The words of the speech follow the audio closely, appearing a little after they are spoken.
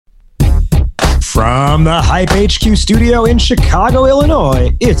From the Hype HQ studio in Chicago,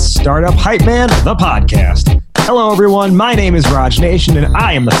 Illinois, it's Startup Hype Man, the podcast. Hello, everyone. My name is Raj Nation, and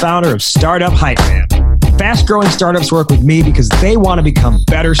I am the founder of Startup Hype Man. Fast-growing startups work with me because they want to become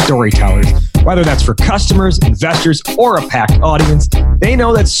better storytellers. Whether that's for customers, investors, or a packed audience, they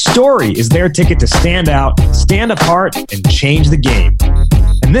know that story is their ticket to stand out, stand apart, and change the game.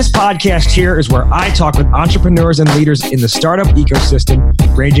 And this podcast here is where I talk with entrepreneurs and leaders in the startup ecosystem,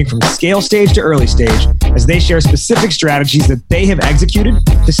 ranging from scale stage to early stage, as they share specific strategies that they have executed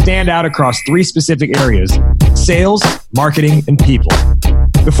to stand out across three specific areas: sales, marketing, and people.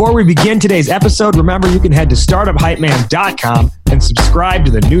 Before we begin today's episode, remember you can head to startuphypeman.com and subscribe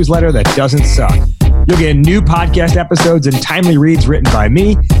to the newsletter that doesn't suck. You'll get new podcast episodes and timely reads written by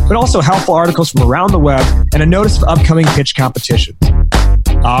me, but also helpful articles from around the web and a notice of upcoming pitch competitions.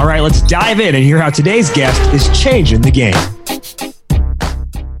 All right, let's dive in and hear how today's guest is changing the game.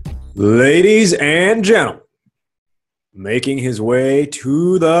 Ladies and gentlemen, making his way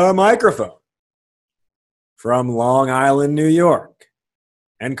to the microphone from Long Island, New York,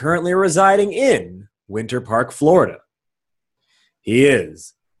 and currently residing in Winter Park, Florida. He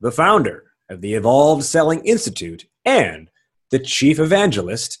is the founder of the Evolved Selling Institute and the chief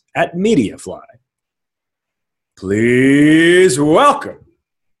evangelist at MediaFly. Please welcome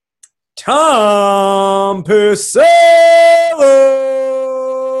Tom Pisello.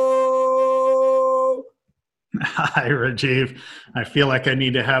 Hi, Rajiv. I feel like I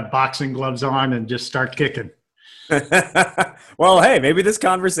need to have boxing gloves on and just start kicking. Well, hey, maybe this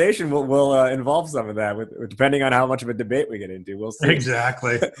conversation will involve some of that, depending on how much of a debate we get into. We'll see.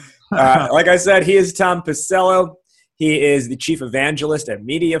 Exactly. Like I said, he is Tom Pisello. He is the chief evangelist at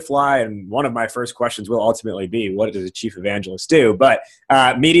MediaFly, and one of my first questions will ultimately be, what does a chief evangelist do? But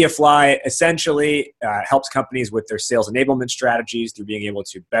MediaFly essentially helps companies with their sales enablement strategies through being able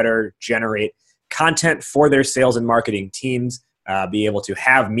to better generate content for their sales and marketing teams, be able to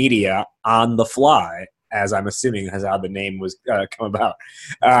have media on the fly, as I'm assuming is how the name was come about.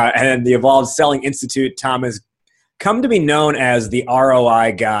 And the Evolved Selling Institute, Tom, has come to be known as the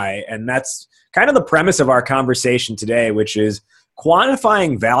ROI guy, and that's kind of the premise of our conversation today, which is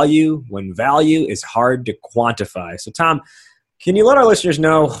quantifying value when value is hard to quantify. So, Tom, can you let our listeners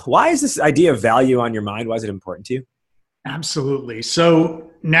know, why is this idea of value on your mind? Why is it important to you? Absolutely.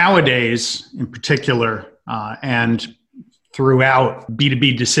 So nowadays, in particular, and throughout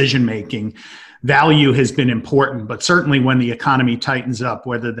B2B decision-making, value has been important, but certainly when the economy tightens up,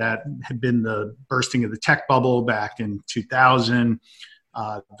 whether that had been the bursting of the tech bubble back in 2000,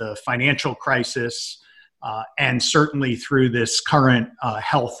 the financial crisis, and certainly through this current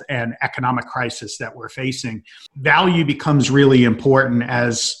health and economic crisis that we're facing, value becomes really important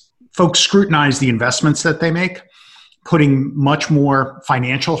as folks scrutinize the investments that they make, putting much more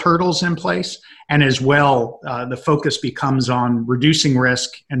financial hurdles in place. And as well, the focus becomes on reducing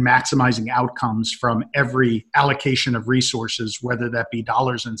risk and maximizing outcomes from every allocation of resources, whether that be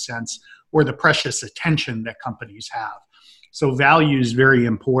dollars and cents or the precious attention that companies have. So value is very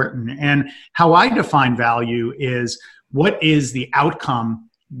important. And how I define value is, what is the outcome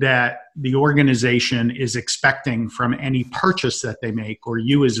that the organization is expecting from any purchase that they make, or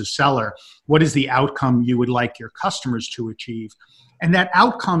you as a seller? What is the outcome you would like your customers to achieve? And that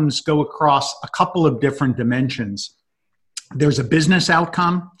outcomes go across a couple of different dimensions. There's a business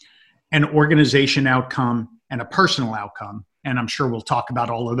outcome, an organization outcome, and a personal outcome. And I'm sure we'll talk about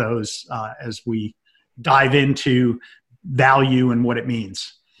all of those as we dive into value and what it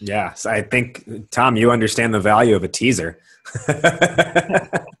means. Yes, I think, Tom, you understand the value of a teaser.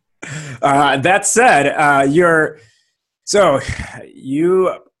 That said,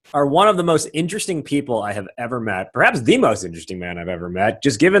 you are one of the most interesting people I have ever met, perhaps the most interesting man I've ever met,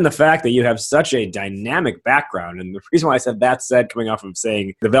 just given the fact that you have such a dynamic background. And the reason why I said that said, coming off of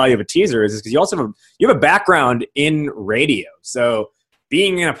saying the value of a teaser, is because you also have a background in radio. So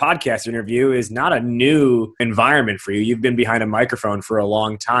being in a podcast interview is not a new environment for you. You've been behind a microphone for a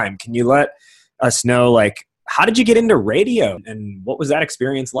long time. Can you let us know, how did you get into radio and what was that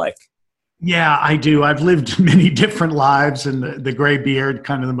experience like? Yeah, I do. I've lived many different lives, and the gray beard,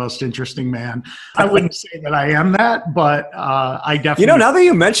 kind of the most interesting man. I wouldn't say that I am that, but I definitely... now that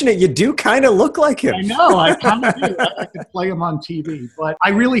you mention it, you do kind of look like him. I know, I kind of do. I could play him on TV. But I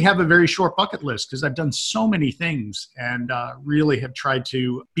really have a very short bucket list because I've done so many things and really have tried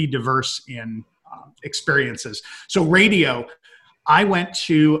to be diverse in experiences. So radio, I went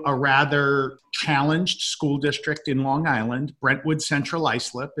to a rather challenged school district in Long Island, Brentwood Central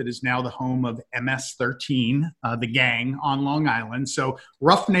Islip. It is now the home of MS-13, the gang on Long Island. So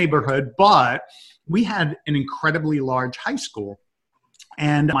rough neighborhood, but we had an incredibly large high school.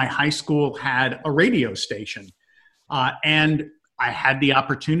 and my high school had a radio station. And I had the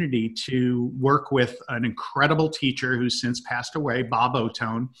opportunity to work with an incredible teacher who's since passed away, Bob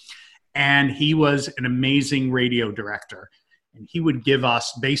Otone, and he was an amazing radio director. And he would give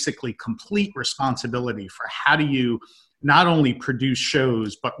us basically complete responsibility for how do you not only produce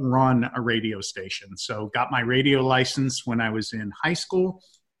shows, but run a radio station. So got my radio license when I was in high school,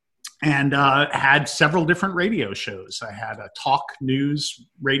 and had several different radio shows. I had a talk news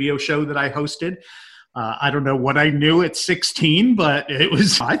radio show that I hosted. I don't know what I knew at 16, but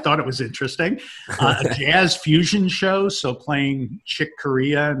I thought it was interesting. A jazz fusion show, so playing Chick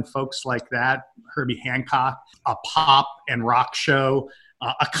Corea and folks like that, Herbie Hancock, a pop and rock show,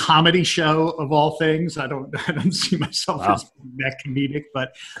 a comedy show of all things. I don't see myself as that comedic,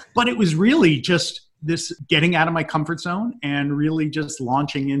 but it was really just this getting out of my comfort zone and really just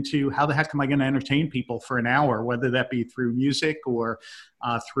launching into how the heck am I going to entertain people for an hour, whether that be through music or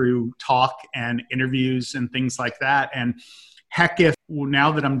through talk and interviews and things like that. And heck,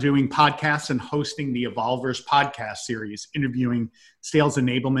 now that I'm doing podcasts and hosting the Evolvers podcast series, interviewing sales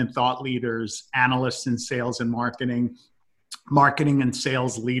enablement thought leaders, analysts in sales and marketing and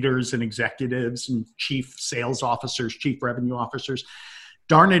sales leaders and executives and chief sales officers, chief revenue officers,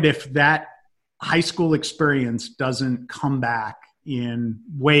 darn it if that high school experience doesn't come back in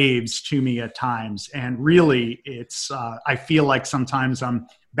waves to me at times. And really, it's I feel like sometimes I'm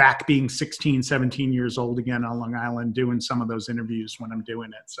back being 16, 17 years old again on Long Island doing some of those interviews when I'm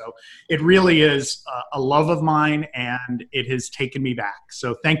doing it. So it really is a love of mine, and it has taken me back.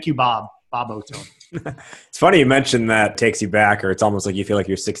 So thank you, Bob Otone. It's funny you mentioned that takes you back, or it's almost like you feel like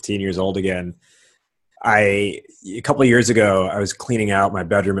you're 16 years old again. A couple of years ago, I was cleaning out my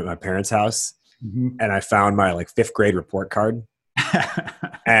bedroom at my parents' house. Mm-hmm. And I found my fifth grade report card.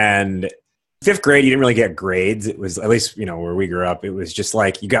 And fifth grade, you didn't really get grades. It was, at least, where we grew up, it was just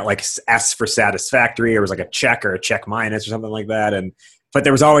you got S for satisfactory, or it was a check or a check minus or something like that. But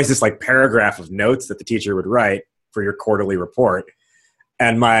there was always this paragraph of notes that the teacher would write for your quarterly report.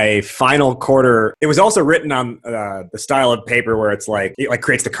 And my final quarter, it was also written on the style of paper where it's it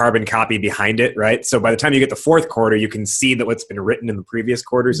creates the carbon copy behind it, right? So by the time you get the fourth quarter, you can see that what's been written in the previous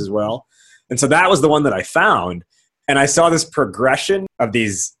quarters as well. And so that was the one that I found. And I saw this progression of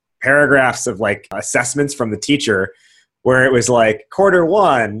these paragraphs of assessments from the teacher, where it was quarter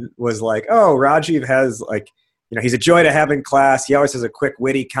one was oh, Rajiv has he's a joy to have in class. He always has a quick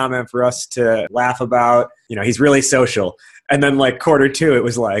witty comment for us to laugh about. He's really social. And then quarter two, it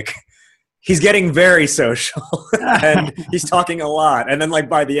was he's getting very social and he's talking a lot. And then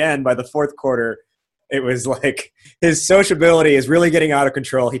by the fourth quarter, it was his sociability is really getting out of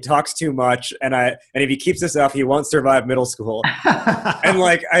control. He talks too much, and if he keeps this up, he won't survive middle school. And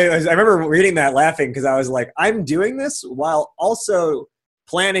I remember reading that laughing, because I was I'm doing this while also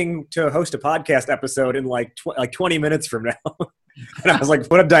planning to host a podcast episode in 20 minutes from now. And I was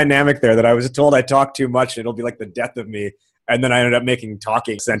what a dynamic there, that I was told I talk too much and it'll be the death of me. And then I ended up making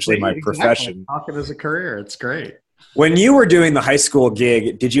talking essentially my profession. Talking as a career, it's great. When you were doing the high school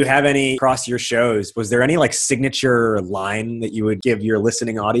gig, did you have any across your shows? Was there any signature line that you would give your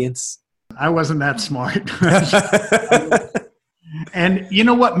listening audience? I wasn't that smart. And you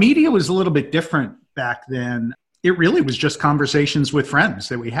know what? Media was a little bit different back then. It really was just conversations with friends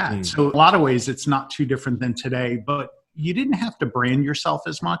that we had. So in a lot of ways, it's not too different than today, but you didn't have to brand yourself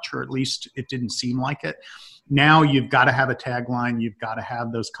as much, or at least it didn't seem like it. Now you've got to have a tagline. You've got to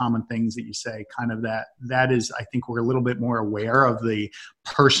have those common things that you say, kind of that is, I think we're a little bit more aware of the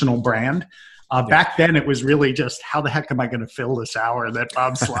personal brand. Back then it was really just, how the heck am I going to fill this hour that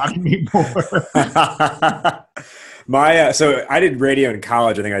Bob's slotting me for? So I did radio in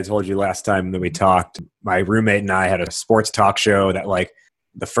college. I think I told you last time that we talked. My roommate and I had a sports talk show that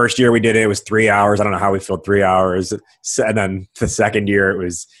the first year we did it was 3 hours. I don't know how we filled 3 hours. And then the second year it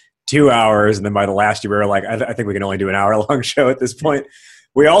was 2 hours. And then by the last year, we were I think we can only do an hour-long show at this point.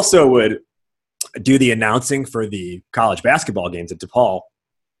 We also would do the announcing for the college basketball games at DePaul.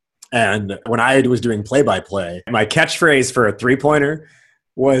 And when I was doing play-by-play, my catchphrase for a three-pointer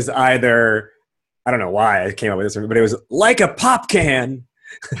was either, I don't know why I came up with this, but it was like a pop can,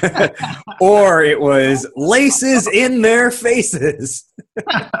 or it was laces in their faces.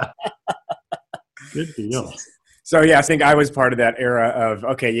 Good deal. So yeah, I think I was part of that era of,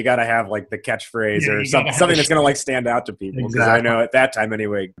 okay, you got to have the catchphrase or something that's going to stand out to people. Because I know at that time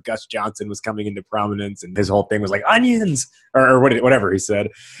anyway, Gus Johnson was coming into prominence, and his whole thing was onions or whatever he said.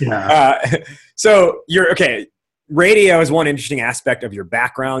 Yeah. So radio is one interesting aspect of your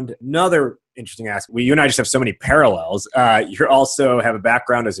background. Another interesting aspect, you and I just have so many parallels. You also have a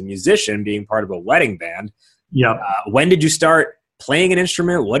background as a musician, being part of a wedding band. Yep. When did you start playing an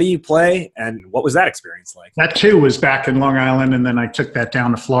instrument? What do you play? And what was that experience like? That too was back in Long Island, and then I took that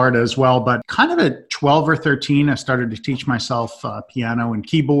down to Florida as well. But kind of at 12 or 13, I started to teach myself piano and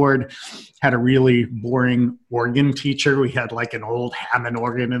keyboard. Had a really boring organ teacher. We had like an old Hammond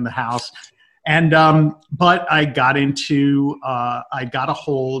organ in the house. And but I got I got a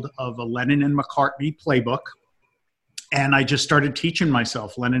hold of a Lennon and McCartney playbook. And I just started teaching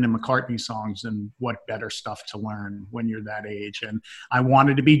myself Lennon and McCartney songs, and what better stuff to learn when you're that age. And I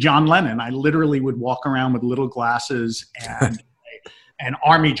wanted to be John Lennon. I literally would walk around with little glasses and an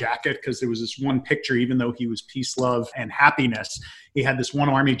army jacket, because there was this one picture, even though he was peace, love, and happiness, he had this one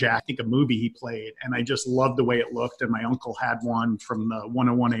army jacket, I think a movie he played. And I just loved the way it looked. And my uncle had one from the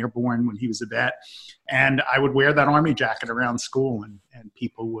 101 Airborne when he was a vet. And I would wear that army jacket around school, and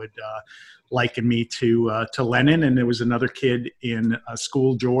people would liken me to Lennon. And there was another kid in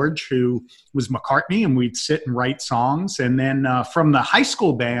school, George, who was McCartney, and we'd sit and write songs. And then from the high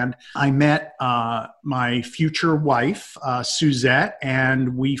school band, I met my future wife, Suzette,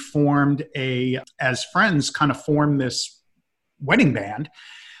 and we formed as friends, kind of formed this wedding band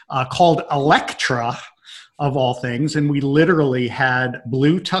called Electra, of all things. And we literally had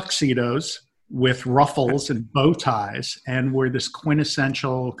blue tuxedos with ruffles and bow ties, and we're this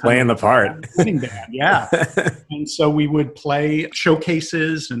quintessential playing the part wedding band. Yeah. And so we would play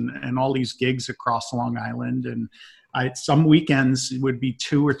showcases and all these gigs across Long Island. And some weekends it would be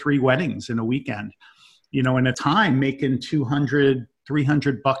 2 or 3 weddings in a weekend, in a time making $200,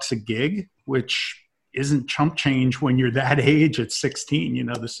 $300 a gig, which isn't chump change when you're that age at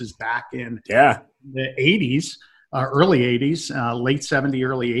 16. This is back in the 80s. Early 80s, late 70s,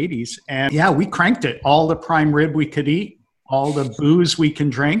 early 80s. And yeah, we cranked it. All the prime rib we could eat, all the booze we can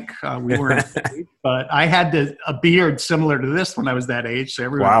drink. We weren't, but I had a beard similar to this when I was that age. So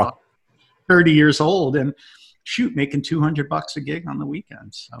everyone was 30 years old, and making $200 a gig on the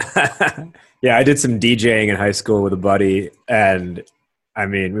weekends. So. Yeah, I did some DJing in high school with a buddy, and I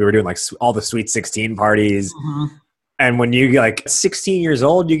mean, we were doing like all the Sweet 16 parties. Mm-hmm. And when you get like 16 years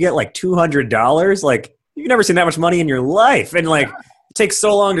old, you get like $200, like, you've never seen that much money in your life. And like, it takes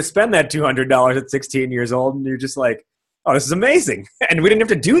so long to spend that $200 at 16 years old. And you're just like, oh, this is amazing. And we didn't have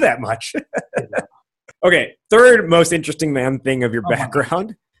to do that much. Okay. Third most interesting thing of your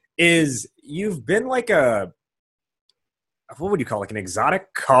background is you've been like what would you call, like an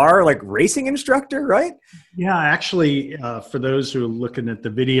exotic car, like racing instructor, right? Yeah, actually, for those who are looking at the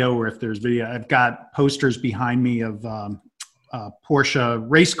video, or if there's video, I've got posters behind me of, Porsche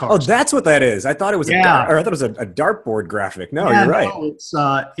race cars. Oh, that's what that is. I thought it was I thought it was a dartboard graphic. No, you're right. No,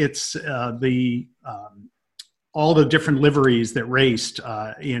 it's all the different liveries that raced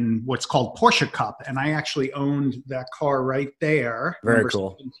in what's called Porsche Cup, and I actually owned that car right there. Very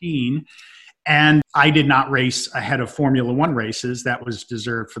cool. 17, and I did not race ahead of Formula One races. That was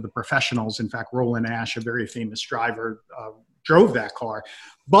reserved for the professionals. In fact, Roland Ash, a very famous driver, drove that car.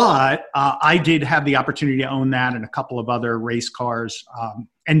 But I did have the opportunity to own that and a couple of other race cars,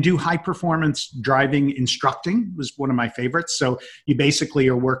 and do high performance driving instructing was one of my favorites. So you basically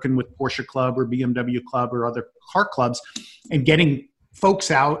are working with Porsche Club or BMW Club or other car clubs and getting folks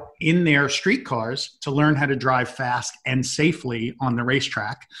out in their street cars to learn how to drive fast and safely on the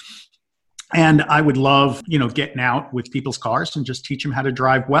racetrack. And I would love, getting out with people's cars and just teach them how to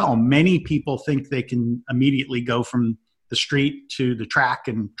drive well. Many people think they can immediately go from the street to the track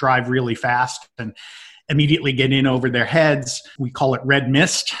and drive really fast and immediately get in over their heads. We call it red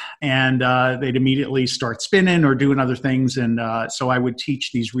mist, and they'd immediately start spinning or doing other things. And so I would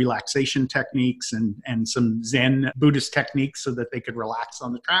teach these relaxation techniques and some Zen Buddhist techniques so that they could relax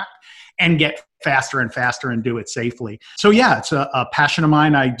on the track and get faster and faster and do it safely. So yeah, it's a passion of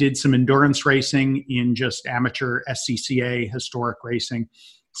mine. I did some endurance racing in just amateur SCCA historic racing.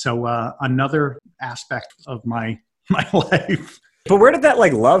 So another aspect of my life. But where did that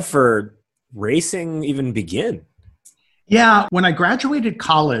love for racing even begin? Yeah, when I graduated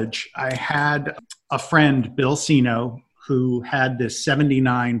college, I had a friend, Bill Sino, who had this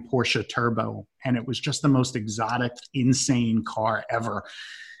 79 Porsche Turbo, and it was just the most exotic, insane car ever.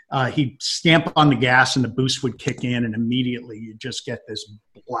 He'd stamp on the gas and the boost would kick in, and immediately you just get this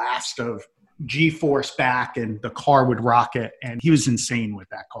blast of G-force back and the car would rocket, and he was insane with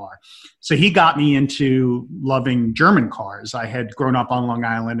that car. So he got me into loving German cars. I had grown up on Long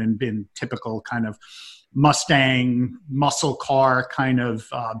Island and been typical kind of Mustang muscle car kind of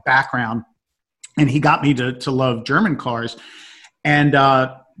background, and he got me to love German cars. And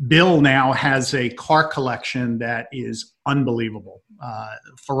Bill now has a car collection that is unbelievable.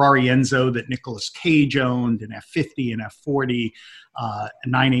 Ferrari Enzo that Nicolas Cage owned, an F50, an F40, a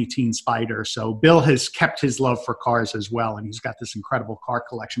 918 Spider. So Bill has kept his love for cars as well, and he's got this incredible car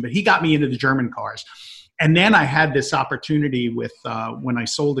collection. But he got me into the German cars. And then I had this opportunity with when I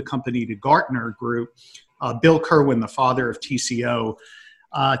sold the company to Gartner Group, Bill Kerwin, the father of TCO,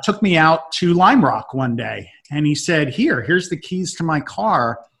 took me out to Lime Rock one day. And he said, here's the keys to my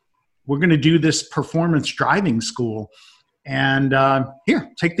car. We're going to do this performance driving school. And here,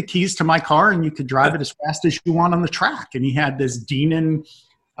 take the keys to my car and you could drive it as fast as you want on the track. And he had this Denon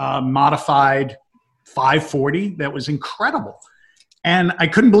modified 540 that was incredible. And I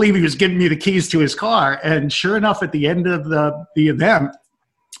couldn't believe he was giving me the keys to his car. And sure enough, at the end of the event,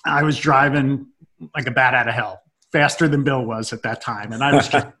 I was driving like a bat out of hell, faster than Bill was at that time. And I was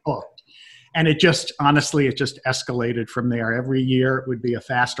just hooked. And it just, honestly, it just escalated from there. Every year it would be a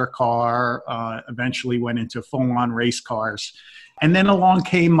faster car, eventually went into full-on race cars. And then along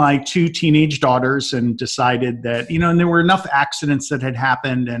came my two teenage daughters and decided that, and there were enough accidents that had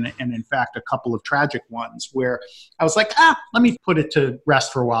happened and in fact, a couple of tragic ones where I was like, let me put it to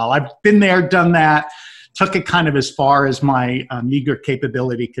rest for a while. I've been there, done that. Took it kind of as far as my meager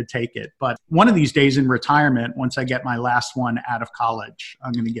capability could take it. But one of these days in retirement, once I get my last one out of college,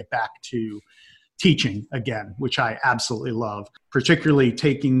 I'm going to get back to teaching again, which I absolutely love, particularly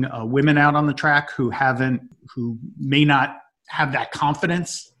taking women out on the track who may not have that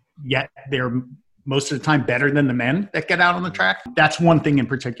confidence, yet they're most of the time better than the men that get out on the track. That's one thing in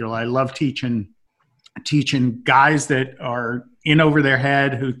particular. I love teaching guys that are in over their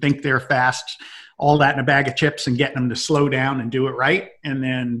head, who think they're fast, all that in a bag of chips, and getting them to slow down and do it right. And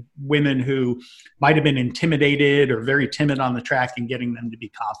then women who might have been intimidated or very timid on the track and getting them to be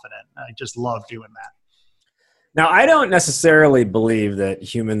confident. I just love doing that. Now, I don't necessarily believe that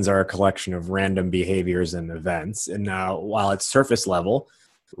humans are a collection of random behaviors and events. And while it's surface level,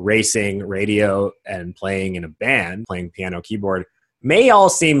 racing, radio, and playing in a band, playing piano, keyboard, may all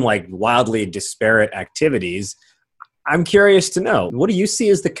seem like wildly disparate activities. I'm curious to know, what do you see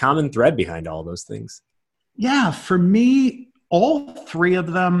as the common thread behind all those things? Yeah, for me, all three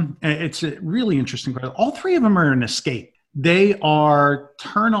of them, it's a really interesting question. All three of them are an escape. They are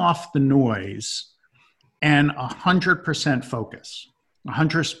turn off the noise and 100% focus.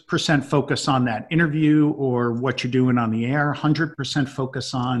 100% focus on that interview or what you're doing on the air, 100%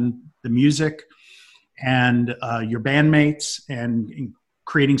 focus on the music and your bandmates and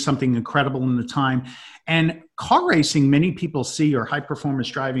creating something incredible in the time. And car racing, many people see, or high performance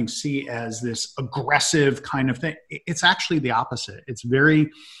driving see as this aggressive kind of thing. It's actually the opposite. It's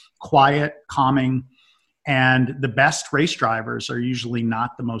very quiet, calming, and the best race drivers are usually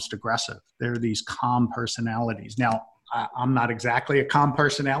not the most aggressive. They're these calm personalities. Now, I'm not exactly a calm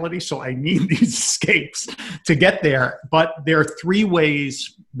personality, so I need these escapes to get there. But there are three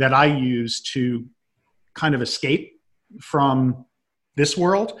ways that I use to kind of escape from this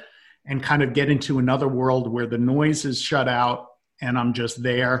world and kind of get into another world where the noise is shut out and I'm just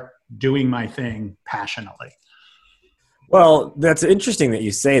there doing my thing passionately. Well, that's interesting that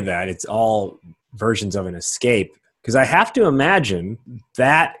you say that. It's all versions of an escape, because I have to imagine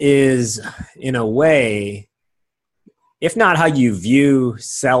that is, in a way, if not how you view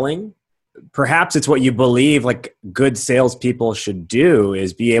selling, perhaps it's what you believe like good salespeople should do,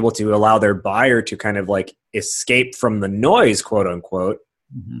 is be able to allow their buyer to kind of like escape from the noise, quote unquote,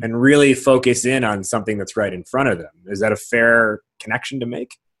 and really focus in on something that's right in front of them. Is that a fair connection to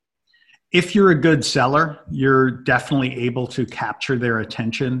make? If you're a good seller, you're definitely able to capture their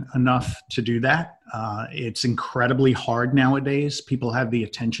attention enough to do that. It's incredibly hard nowadays. People have the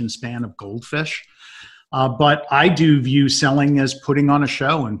attention span of goldfish. But I do view selling as putting on a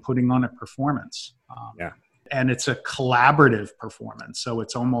show and putting on a performance. And it's a collaborative performance. So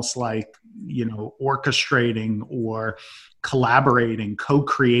it's almost like, orchestrating or collaborating,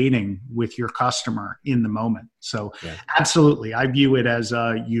 co-creating with your customer in the moment. So absolutely, I view it as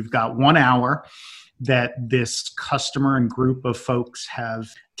you've got 1 hour that this customer and group of folks have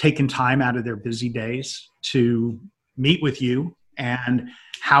taken time out of their busy days to meet with you. And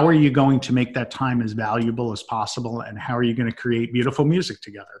how are you going to make that time as valuable as possible? And how are you going to create beautiful music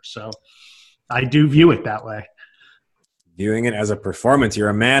together? So I do view it that way. Viewing it as a performance. You're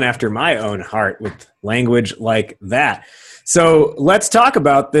a man after my own heart with language like that. So let's talk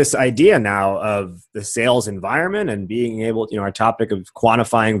about this idea now of the sales environment and being able, our topic of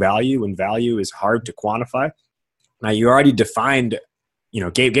quantifying value, and value is hard to quantify. Now, you already defined,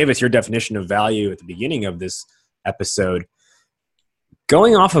 gave us your definition of value at the beginning of this episode.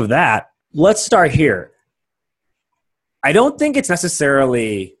 Going off of that, let's start here. I don't think it's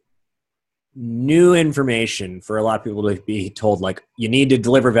necessarily new information for a lot of people to be told, like, you need to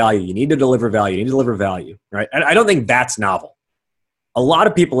deliver value, you need to deliver value, you need to deliver value, right? And I don't think that's novel. A lot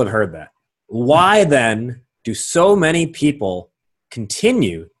of people have heard that. Why then do so many people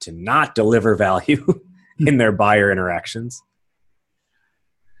continue to not deliver value in their buyer interactions?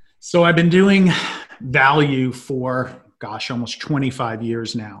 So I've been doing value for, almost 25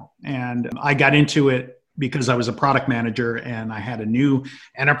 years now. And I got into it because I was a product manager and I had a new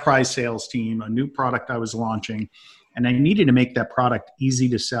enterprise sales team, a new product I was launching, and I needed to make that product easy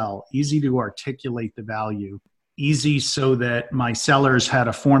to sell, easy to articulate the value, easy so that my sellers had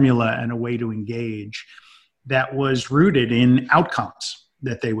a formula and a way to engage that was rooted in outcomes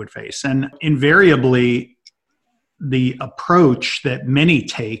that they would face. And invariably, the approach that many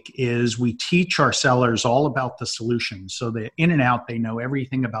take is we teach our sellers all about the solution. So that in and out, they know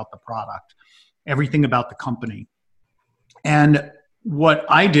everything about the product, everything about the company. And what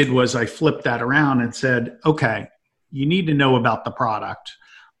I did was I flipped that around and said, okay, you need to know about the product,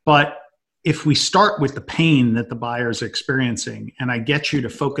 but if we start with the pain that the buyer is experiencing and I get you to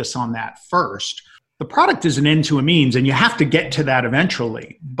focus on that first, the product is an end to a means and you have to get to that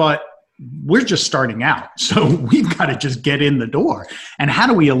eventually, but we're just starting out. So we've got to just get in the door. And how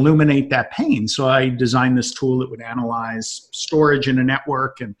do we illuminate that pain? So I designed this tool that would analyze storage in a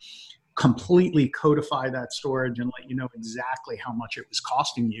network and completely codify that storage and let you know exactly how much it was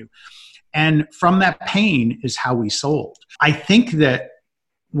costing you. And from that pain is how we sold. I think that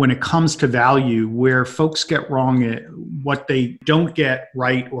when it comes to value, where folks get wrong, what they don't get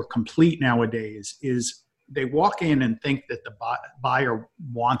right or complete nowadays is they walk in and think that the buyer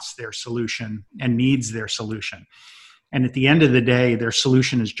wants their solution and needs their solution. And at the end of the day, their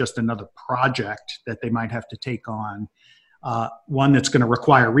solution is just another project that they might have to take on, one that's going to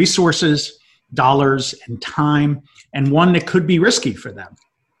require resources, dollars, and time, and one that could be risky for them.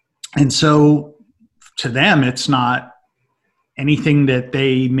 And so to them, it's not anything that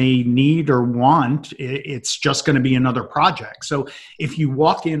they may need or want. It's just going to be another project. So if you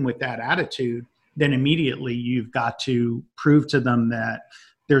walk in with that attitude, then immediately you've got to prove to them that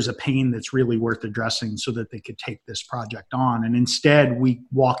there's a pain that's really worth addressing so that they could take this project on. And instead, we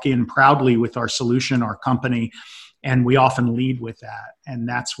walk in proudly with our solution, our company, and we often lead with that. And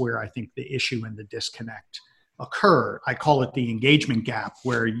that's where I think the issue and the disconnect occur. I call it the engagement gap,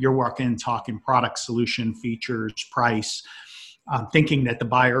 where you're walking talking product, solution, features, price, thinking that the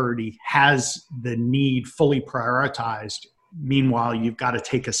buyer already has the need fully prioritized. Meanwhile, you've got to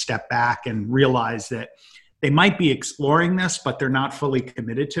take a step back and realize that they might be exploring this, but they're not fully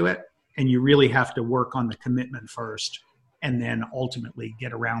committed to it. And you really have to work on the commitment first, and then ultimately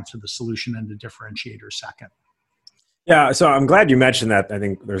get around to the solution and the differentiator second. Yeah, so I'm glad you mentioned that. I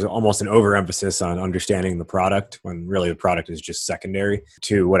think there's almost an overemphasis on understanding the product when really the product is just secondary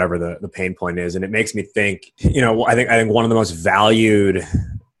to whatever the pain point is. And it makes me think, I think one of the most valued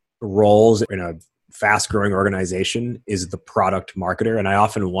roles in a fast-growing organization is the product marketer. And I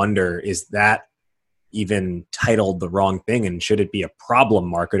often wonder, is that even titled the wrong thing? And should it be a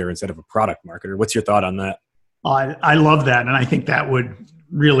problem marketer instead of a product marketer? What's your thought on that? I love that. And I think that would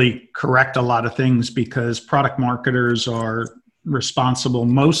really correct a lot of things, because product marketers are responsible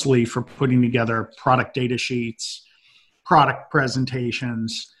mostly for putting together product data sheets, product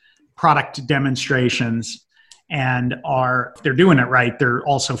presentations, product demonstrations, and if they're doing it right, they're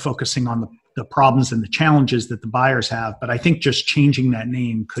also focusing on the problems and the challenges that the buyers have. But I think just changing that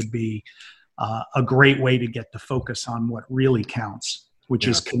name could be a great way to get the focus on what really counts, which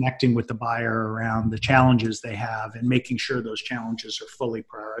is connecting with the buyer around the challenges they have and making sure those challenges are fully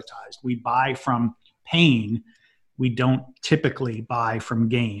prioritized. We buy from pain. We don't typically buy from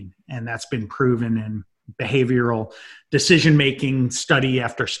gain. And that's been proven in behavioral decision-making study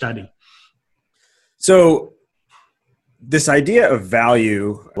after study. So this idea of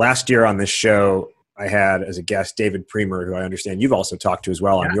value, last year on this show, I had as a guest David Priemer, who I understand you've also talked to as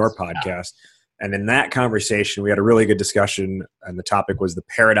well on your podcast. Yeah. And in that conversation, we had a really good discussion, and the topic was the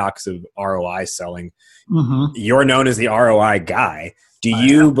paradox of ROI selling. Mm-hmm. You're known as the ROI guy. Do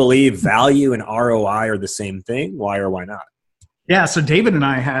you believe value and ROI are the same thing? Why or why not? Yeah, so David and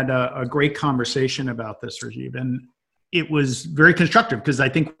I had a great conversation about this, Rajiv, and it was very constructive because I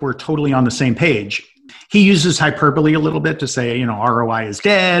think we're totally on the same page. He uses hyperbole a little bit to say, ROI is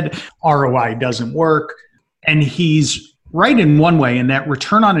dead, ROI doesn't work, and he's right in one way, in that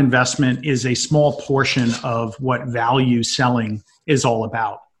return on investment is a small portion of what value selling is all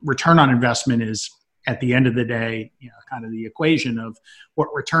about. Return on investment is, at the end of the day, kind of the equation of what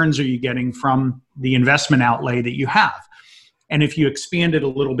returns are you getting from the investment outlay that you have. And if you expand it a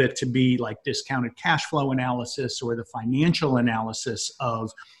little bit to be like discounted cash flow analysis or the financial analysis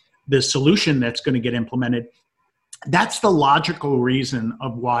of the solution that's going to get implemented, that's the logical reason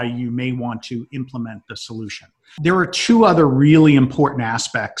of why you may want to implement the solution. There are two other really important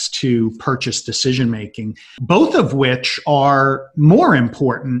aspects to purchase decision making, both of which are more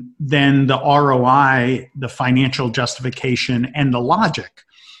important than the ROI, the financial justification, and the logic.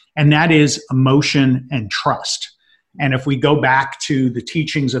 And that is emotion and trust. And if we go back to the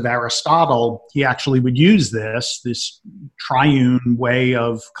teachings of Aristotle, he actually would use this triune way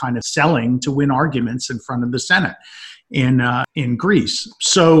of kind of selling to win arguments in front of the Senate in Greece.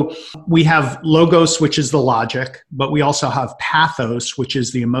 So we have logos, which is the logic, but we also have pathos, which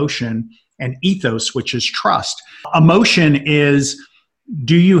is the emotion, and ethos, which is trust. Emotion is,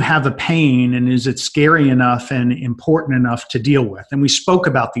 do you have a pain, and is it scary enough and important enough to deal with? And we spoke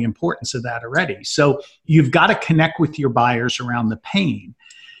about the importance of that already. So you've got to connect with your buyers around the pain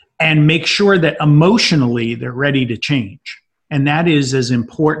and make sure that emotionally they're ready to change. And that is as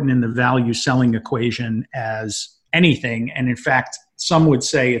important in the value selling equation as anything. And in fact, some would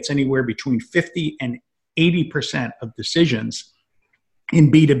say it's anywhere between 50 and 80% of decisions in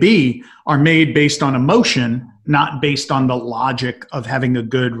B2B are made based on emotion, not based on the logic of having a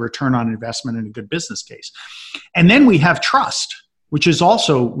good return on investment and a good business case. And then we have trust, which is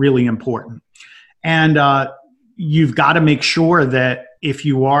also really important. And you've got to make sure that if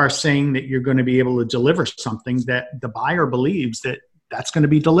you are saying that you're going to be able to deliver something, that the buyer believes that that's going to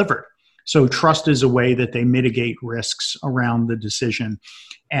be delivered. So trust is a way that they mitigate risks around the decision.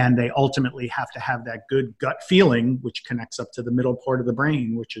 And they ultimately have to have that good gut feeling, which connects up to the middle part of the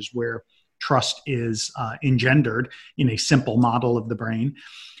brain, which is where trust is engendered in a simple model of the brain.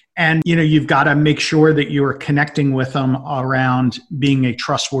 And, you've got to make sure that you are connecting with them around being a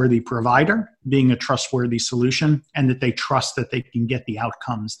trustworthy provider, being a trustworthy solution, and that they trust that they can get the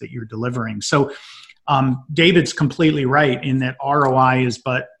outcomes that you're delivering. So David's completely right in that ROI is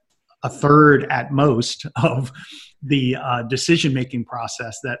but a third at most of the decision-making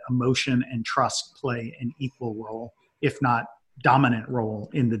process, that emotion and trust play an equal role, if not dominant role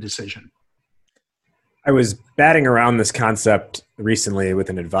in the decision. I was batting around this concept recently with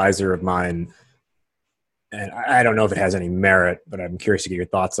an advisor of mine, and I don't know if it has any merit, but I'm curious to get your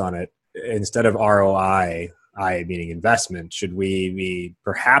thoughts on it. Instead of ROI, I meaning investment, should we be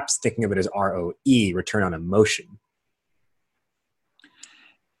perhaps thinking of it as ROE, return on emotion?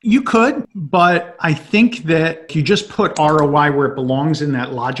 You could, but I think that if you just put ROI where it belongs in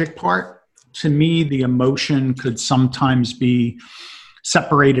that logic part, to me, the emotion could sometimes be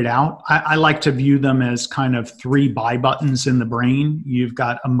separated out. I like to view them as kind of three buy buttons in the brain. You've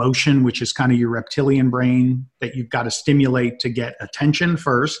got emotion, which is kind of your reptilian brain that you've got to stimulate to get attention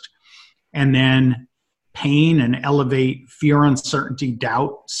first, and then pain and elevate fear, uncertainty,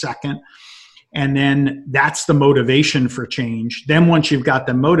 doubt second. And then that's the motivation for change. Then once you've got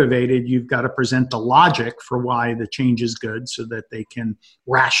them motivated, you've got to present the logic for why the change is good so that they can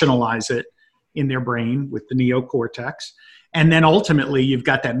rationalize it in their brain with the neocortex. And then ultimately, you've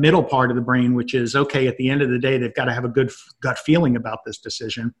got that middle part of the brain, which is, okay, at the end of the day, they've got to have a good gut feeling about this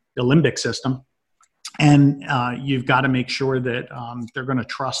decision, the limbic system. And you've got to make sure that they're going to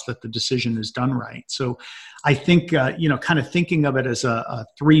trust that the decision is done right. So I think, kind of thinking of it as a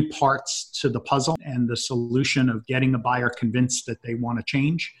three parts to the puzzle, and the solution of getting a buyer convinced that they want to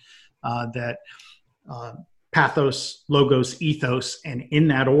change, that pathos, logos, ethos, and in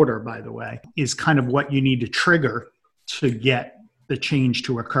that order, by the way, is kind of what you need to trigger to get the change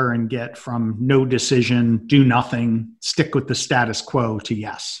to occur and get from no decision, do nothing, stick with the status quo to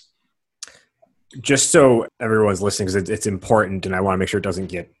yes. Just so everyone's listening, because it's important and I want to make sure it doesn't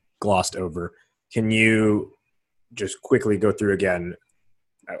get glossed over, can you just quickly go through again?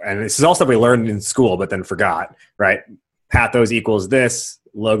 And this is all stuff we learned in school, but then forgot, right? Pathos equals this,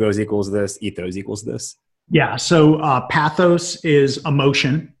 logos equals this, ethos equals this. Yeah. So pathos is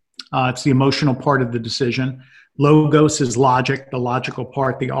emotion. It's the emotional part of the decision. Logos is logic, the logical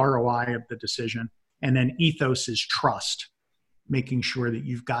part, the ROI of the decision. And then ethos is trust, making sure that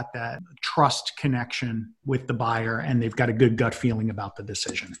you've got that trust connection with the buyer and they've got a good gut feeling about the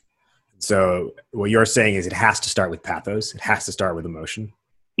decision. So what you're saying is it has to start with pathos. It has to start with emotion.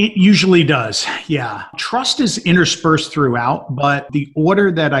 It usually does. Yeah. Trust is interspersed throughout, but the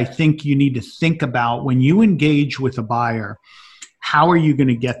order that I think you need to think about when you engage with a buyer, how are you going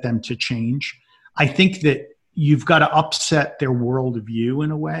to get them to change? I think that you've got to upset their worldview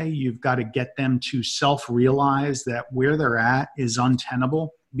in a way. You've got to get them to self-realize that where they're at is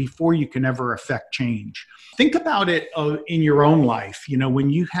untenable before you can ever affect change. Think about it in your own life. When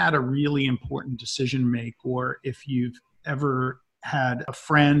you had a really important decision to make, or if you've ever had a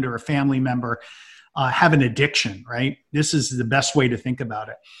friend or a family member have an addiction, right? This is the best way to think about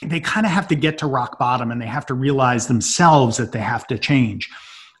it. They kind of have to get to rock bottom, and they have to realize themselves that they have to change.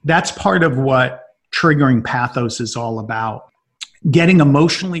 That's part of what triggering pathos is all about. Getting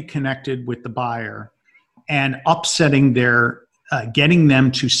emotionally connected with the buyer and upsetting getting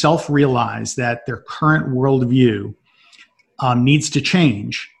them to self-realize that their current worldview needs to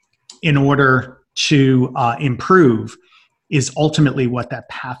change in order to improve is ultimately what that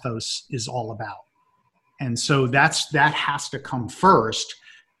pathos is all about. And so that has to come first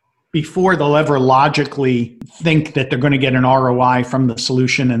before they'll ever logically think that they're going to get an ROI from the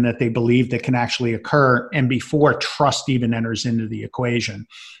solution and that they believe that can actually occur. And before trust even enters into the equation,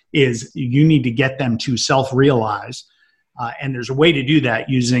 is you need to get them to self-realize. And there's a way to do that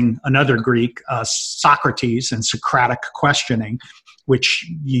using another Greek, Socrates, and Socratic questioning, which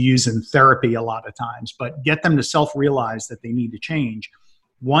you use in therapy a lot of times. But get them to self-realize that they need to change.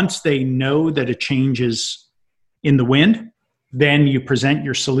 Once they know that a change is in the wind, then you present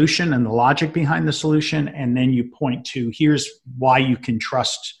your solution and the logic behind the solution, and then you point to, here's why you can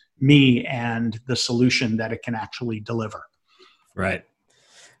trust me and the solution that it can actually deliver. Right.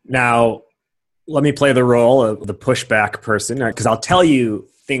 Now, let me play the role of the pushback person, because I'll tell you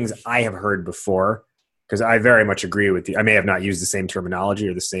things I have heard before, because I very much agree with you. I may have not used the same terminology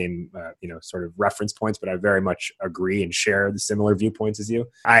or the same, sort of reference points, but I very much agree and share the similar viewpoints as you.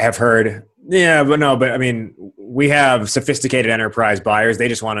 I have heard, but I mean, we have sophisticated enterprise buyers. They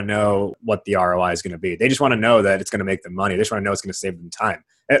just want to know what the ROI is going to be. They just want to know that it's going to make them money. They just want to know it's going to save them time.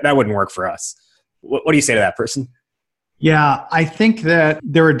 That wouldn't work for us. What do you say to that person? Yeah, I think that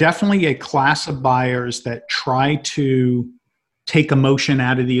there are definitely a class of buyers that try to take emotion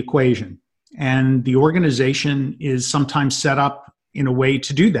out of the equation. And the organization is sometimes set up in a way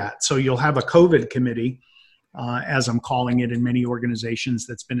to do that. So you'll have a COVID committee, as I'm calling it in many organizations,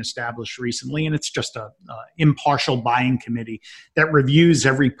 that's been established recently. And it's just a impartial buying committee that reviews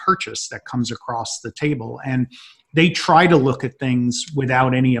every purchase that comes across the table. And they try to look at things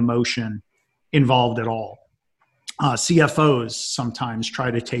without any emotion involved at all. CFOs sometimes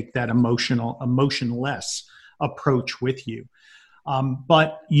try to take that emotionless approach with you.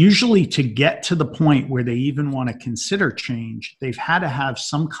 But usually to get to the point where they even want to consider change, they've had to have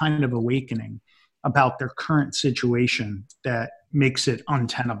some kind of awakening about their current situation that makes it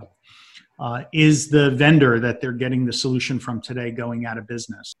untenable. Is the vendor that they're getting the solution from today going out of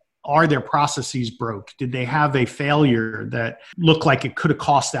business? Are their processes broke? Did they have a failure that looked like it could have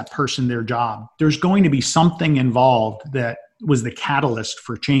cost that person their job? There's going to be something involved that was the catalyst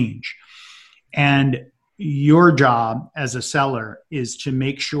for change. And your job as a seller is to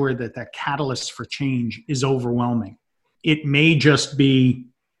make sure that that catalyst for change is overwhelming. It may just be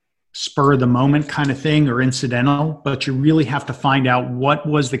spur of the moment kind of thing or incidental, but you really have to find out what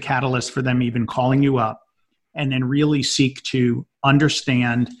was the catalyst for them even calling you up, and then really seek to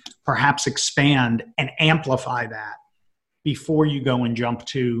understand, perhaps expand and amplify that before you go and jump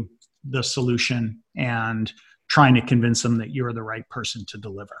to the solution and trying to convince them that you're the right person to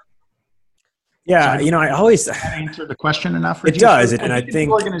deliver. Yeah, so I always answer the question enough. It does, and I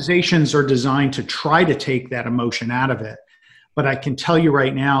think organizations are designed to try to take that emotion out of it. But I can tell you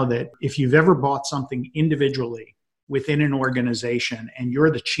right now that if you've ever bought something individually within an organization and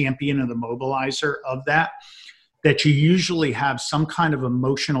you're the champion or the mobilizer of that you usually have some kind of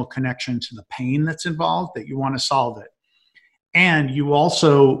emotional connection to the pain that's involved, that you want to solve it. And you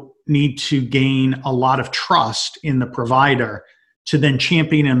also need to gain a lot of trust in the provider to then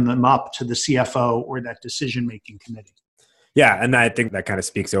champion them up to the CFO or that decision-making committee. Yeah, and I think that kind of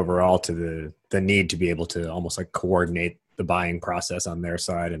speaks overall to the need to be able to almost like coordinate the buying process on their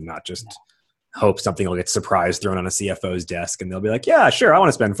side and not just hope something will get surprise thrown on a CFO's desk and they'll be like, yeah, sure, I want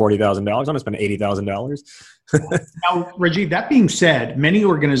to spend $40,000. I want to spend $80,000. Now, Rajiv, that being said, many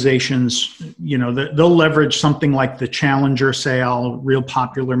organizations, they'll leverage something like the Challenger sale, real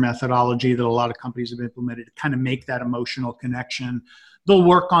popular methodology that a lot of companies have implemented to kind of make that emotional connection. They'll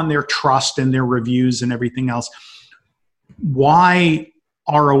work on their trust and their reviews and everything else. Why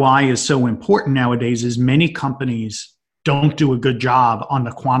ROI is so important nowadays is many companies don't do a good job on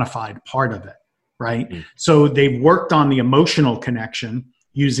the quantified part of it, right? Mm. So they've worked on the emotional connection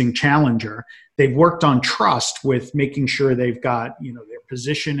using Challenger. They've worked on trust with making sure they've got, their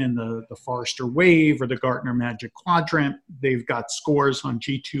position in the Forrester Wave or the Gartner Magic Quadrant. They've got scores on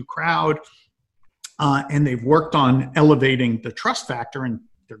G2 Crowd. And they've worked on elevating the trust factor, and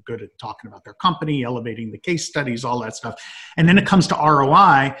they're good at talking about their company, elevating the case studies, all that stuff. And then it comes to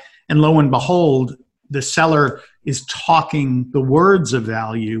ROI, and lo and behold, the seller is talking the words of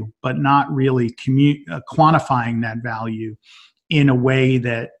value, but not really quantifying that value in a way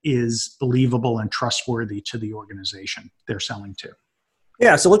that is believable and trustworthy to the organization they're selling to.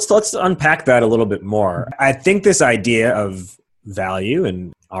 Yeah, so let's unpack that a little bit more. I think this idea of value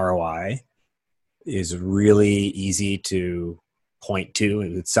and ROI is really easy to point to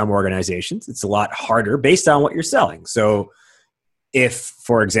in some organizations. It's a lot harder based on what you're selling. So if,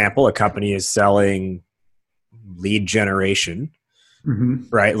 for example, a company is selling lead generation,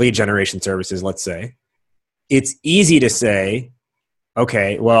 right? Lead generation services, let's say, it's easy to say,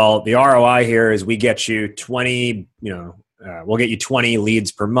 okay, well, the ROI here is we get you 20, we'll get you 20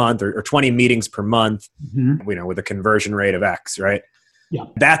 leads per month or 20 meetings per month, with a conversion rate of X, right? Yeah.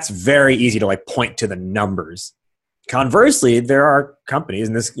 That's very easy to point to the numbers. Conversely, there are companies,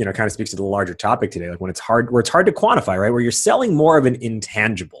 and this, kind of speaks to the larger topic today, where it's hard to quantify, right? Where you're selling more of an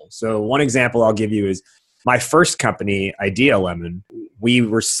intangible. So one example I'll give you is my first company, Idea Lemon. We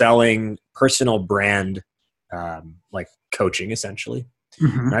were selling personal brand, coaching essentially,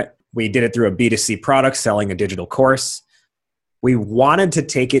 right? We did it through a B2C product, selling a digital course. We wanted to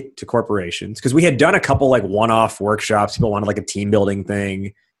take it to corporations because we had done a couple one-off workshops. People wanted a team building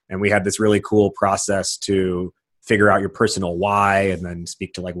thing. And we had this really cool process to figure out your personal why and then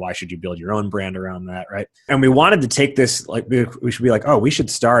speak to why should you build your own brand around that, right? And we wanted to take this, we should be we should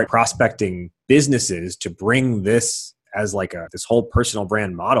start prospecting businesses to bring this as this whole personal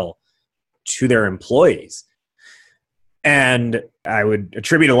brand model to their employees. And I would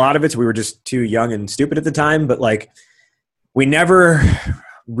attribute a lot of it to we were just too young and stupid at the time, but we never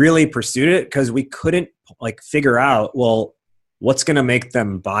really pursued it because we couldn't figure out, well, what's going to make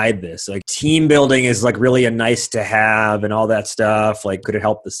them buy this? Team building is really a nice to have and all that stuff. Could it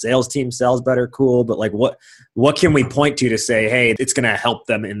help the sales team sales better? Cool. But what can we point to say, hey, it's going to help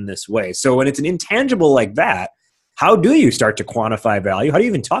them in this way? So when it's an intangible like that, how do you start to quantify value? How do you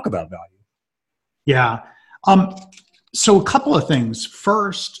even talk about value? Yeah. So a couple of things.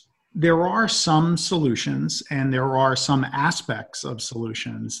 First, there are some solutions and there are some aspects of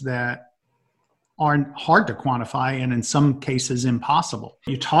solutions that are hard to quantify and in some cases impossible.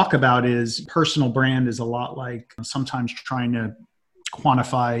 You talk about is personal brand is a lot like sometimes trying to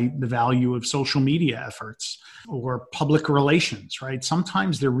quantify the value of social media efforts or public relations, right?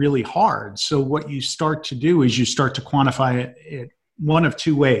 Sometimes they're really hard. So what you start to do is you start to quantify it one of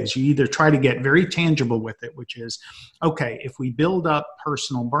two ways. You either try to get very tangible with it, which is, okay, if we build up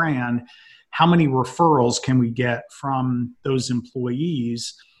personal brand, how many referrals can we get from those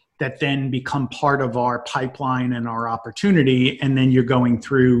employees that then become part of our pipeline and our opportunity? And then you're going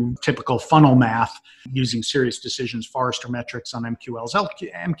through typical funnel math using Serious Decisions, Forrester metrics on SQL's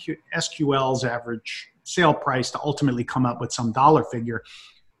average sale price to ultimately come up with some dollar figure.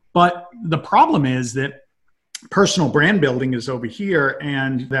 But the problem is that personal brand building is over here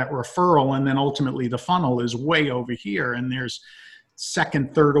and that referral and then ultimately the funnel is way over here. And there's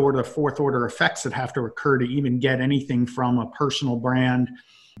second, third order, fourth order effects that have to occur to even get anything from a personal brand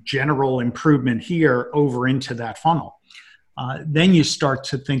general improvement here over into that funnel. Then you start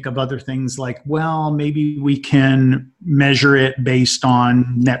to think of other things well, maybe we can measure it based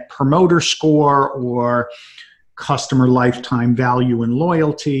on net promoter score or customer lifetime value and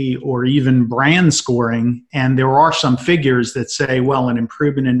loyalty, or even brand scoring. And there are some figures that say, well, an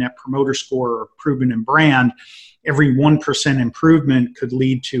improvement in net promoter score or improvement in brand, every 1% improvement could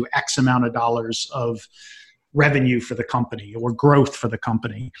lead to X amount of dollars of revenue for the company or growth for the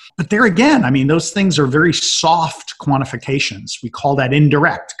company. But there again, those things are very soft quantifications. We call that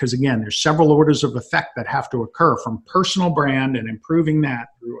indirect because, again, there's several orders of effect that have to occur from personal brand and improving that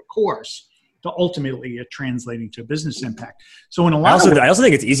through a course to ultimately translating to business impact. So in a lot I also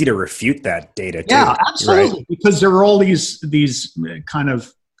think it's easy to refute that data too. Yeah, absolutely. Right? Because there are all these kind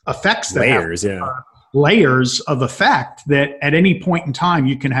of effects that layers of effect that at any point in time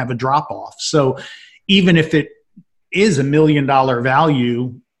you can have a drop off. So even if it is $1 million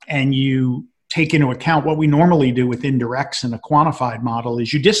value and you take into account what we normally do with indirects in a quantified model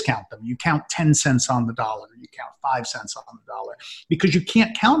is you discount them. You count 10 cents on the dollar. You count 5 cents on the dollar because you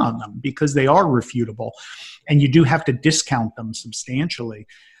can't count on them because they are refutable and you do have to discount them substantially.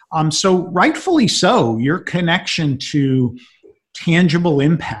 So rightfully so, your connection to tangible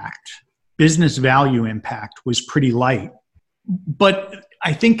impact, business value impact was pretty light. But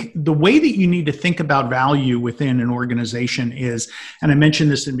I think the way that you need to think about value within an organization is, and I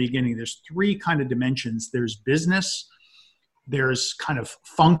mentioned this in the beginning, there's three kind of dimensions. There's business, there's kind of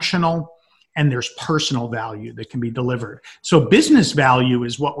functional, and there's personal value that can be delivered. So business value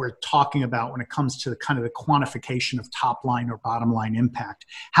is what we're talking about when it comes to the kind of the quantification of top line or bottom line impact.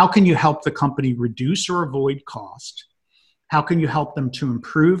 How can you help the company reduce or avoid cost? How can you help them to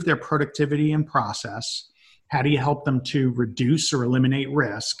improve their productivity and process? How do you help them to reduce or eliminate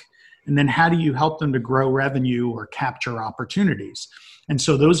risk? And then how do you help them to grow revenue or capture opportunities? And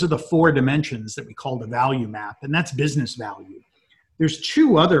so those are the 4 dimensions that we call the value map, and that's business value. There's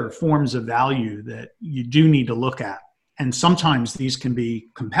 2 other forms of value that you do need to look at. And sometimes these can be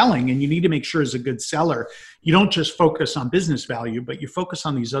compelling, and you need to make sure as a good seller, you don't just focus on business value, but you focus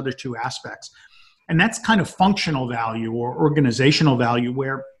on these other 2 aspects. And that's kind of functional value or organizational value,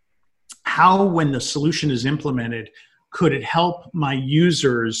 where how, when the solution is implemented, could it help my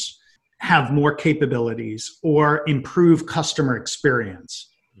users have more capabilities or improve customer experience?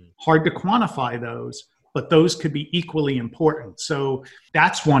 Hard to quantify those, but those could be equally important. So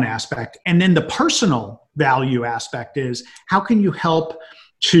that's one aspect. And then the personal value aspect is, how can you help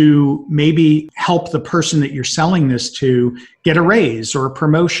to maybe help the person that you're selling this to get a raise or a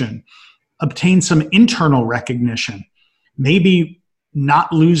promotion, obtain some internal recognition, maybe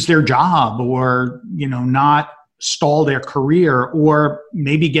not lose their job, or, not stall their career, or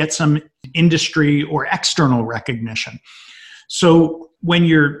maybe get some industry or external recognition. So when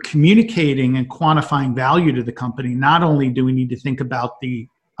you're communicating and quantifying value to the company, not only do we need to think about the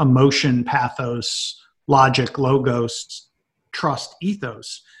emotion, pathos, logic, logos, trust,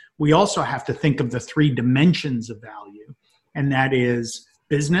 ethos, we also have to think of the 3 dimensions of value. And that is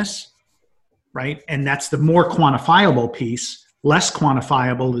business, right? And that's the more quantifiable piece. Less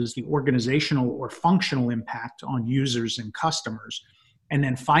quantifiable is the organizational or functional impact on users and customers. And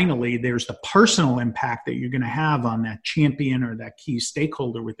then finally, there's the personal impact that you're going to have on that champion or that key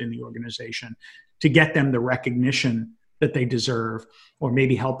stakeholder within the organization to get them the recognition that they deserve, or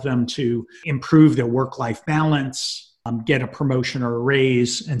maybe help them to improve their work-life balance, get a promotion or a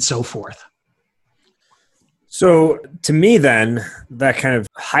raise, and so forth. So to me, then, that kind of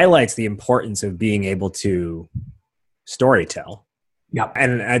highlights the importance of being able to storytell. Yeah.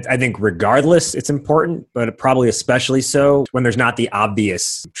 And I think regardless, it's important, but probably especially so when there's not the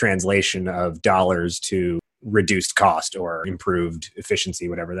obvious translation of dollars to reduced cost or improved efficiency,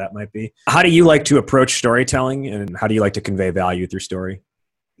 whatever that might be. How do you like to approach storytelling, and how do you like to convey value through story?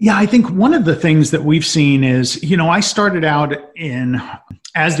 Yeah, I think one of the things that we've seen is, I started out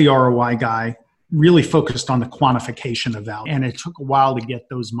as the ROI guy, really focused on the quantification of value. And it took a while to get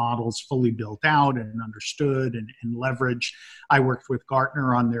those models fully built out and understood and leveraged. I worked with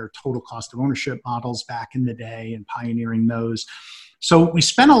Gartner on their total cost of ownership models back in the day and pioneering those. So we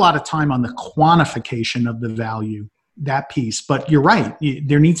spent a lot of time on the quantification of the value, that piece. But you're right,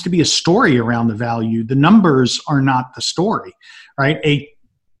 there needs to be a story around the value. The numbers are not the story, right? A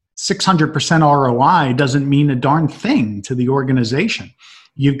 600% ROI doesn't mean a darn thing to the organization.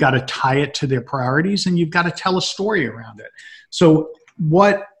 You've got to tie it to their priorities, and you've got to tell a story around it. So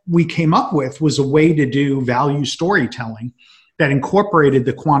what we came up with was a way to do value storytelling that incorporated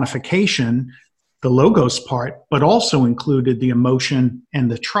the quantification, the logos part, but also included the emotion and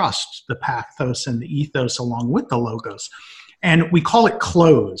the trust, the pathos and the ethos along with the logos. And we call it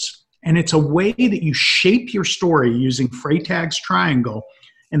close. And it's a way that you shape your story using Freytag's triangle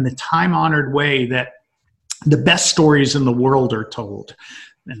in the time-honored way that the best stories in the world are told,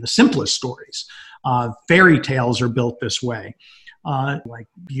 and the simplest stories. Fairy tales are built this way. Like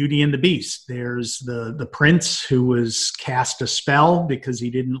Beauty and the Beast. There's the prince who was cast a spell because he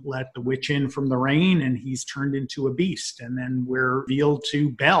didn't let the witch in from the rain, and he's turned into a beast. And then we're revealed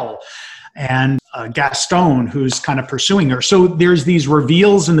to Belle and Gaston, who's kind of pursuing her. So there's these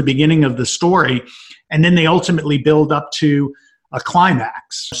reveals in the beginning of the story, and then they ultimately build up to a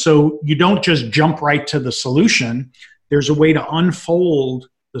climax. So you don't just jump right to the solution. There's a way to unfold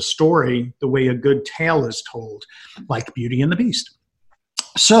the story the way a good tale is told, like Beauty and the Beast.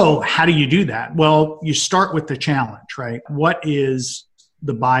 So how do you do that? Well, you start with the challenge, right? What is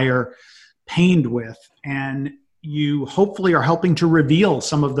the buyer pained with? And you hopefully are helping to reveal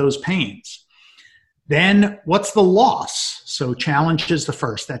some of those pains. Then what's the loss? So challenge is the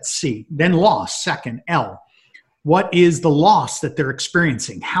first, that's C. Then loss, second, L. What is the loss that they're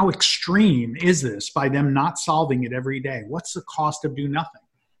experiencing? How extreme is this by them not solving it every day? What's the cost of doing nothing?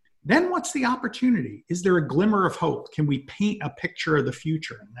 Then what's the opportunity? Is there a glimmer of hope? Can we paint a picture of the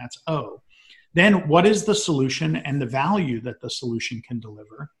future? And that's O. Then what is the solution and the value that the solution can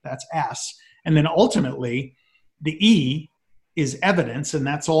deliver? That's S. And then ultimately, the E is evidence, and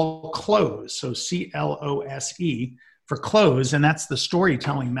that's all close. So CLOSE for close, and that's the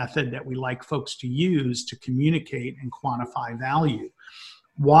storytelling method that we like folks to use to communicate and quantify value.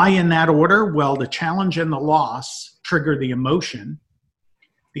 Why in that order? Well, the challenge and the loss trigger the emotion.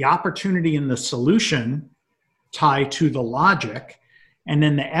 The opportunity and the solution tie to the logic. And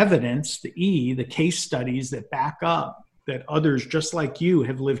then the evidence, the E, the case studies that back up that others just like you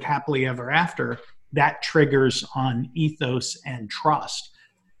have lived happily ever after, that triggers on ethos and trust.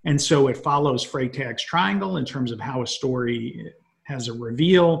 And so it follows Freytag's triangle in terms of how a story has a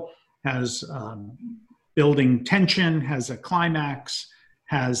reveal, has building tension, has a climax,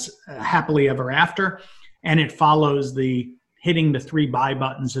 has a happily ever after. And it follows the hitting the 3 buy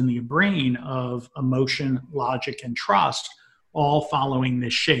buttons in the brain of emotion, logic, and trust, all following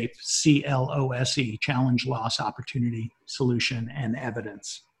this shape, CLOSE, challenge, loss, opportunity, solution, and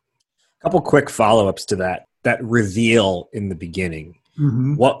evidence. A couple quick follow-ups to that reveal in the beginning.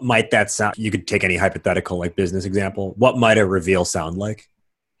 Mm-hmm. What might that sound? You could take any hypothetical, like business example. What might a reveal sound like?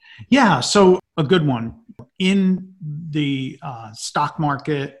 Yeah, so a good one. In the stock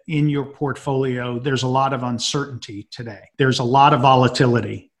market, in your portfolio, there's a lot of uncertainty today. There's a lot of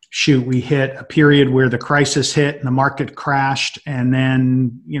volatility. Shoot, we hit a period where the crisis hit and the market crashed, and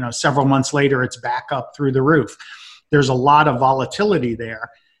then, several months later, it's back up through the roof. There's a lot of volatility there.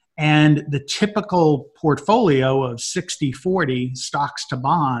 And the typical portfolio of 60-40 stocks to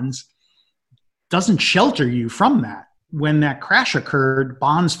bonds doesn't shelter you from that. When that crash occurred,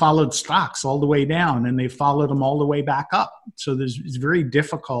 bonds followed stocks all the way down, and they followed them all the way back up. So it's very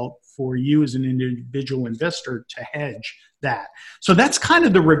difficult for you as an individual investor to hedge that. So that's kind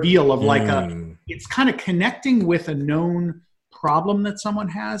of the reveal of it's kind of connecting with a known problem that someone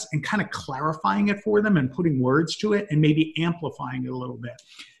has and kind of clarifying it for them and putting words to it and maybe amplifying it a little bit.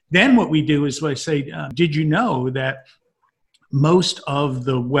 Then what we do is I say, did you know that most of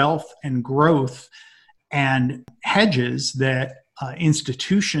the wealth and growth and hedges that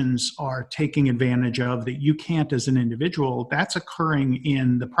institutions are taking advantage of that you can't as an individual, that's occurring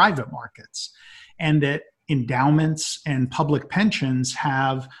in the private markets. And that endowments and public pensions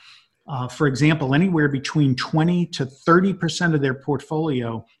have, for example, anywhere between 20 to 30% of their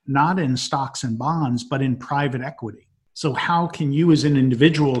portfolio, not in stocks and bonds, but in private equity. So how can you as an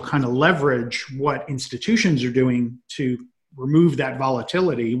individual kind of leverage what institutions are doing to remove that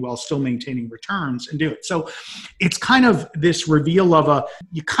volatility while still maintaining returns and do it? So it's kind of this reveal of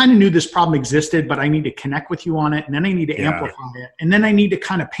you kind of knew this problem existed, but I need to connect with you on it. And then I need to amplify it. And then I need to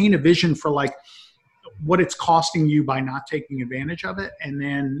kind of paint a vision for what it's costing you by not taking advantage of it. And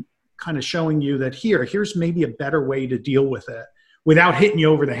then kind of showing you that here's maybe a better way to deal with it without hitting you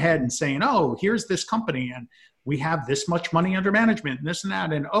over the head and saying, oh, here's this company and we have this much money under management and this and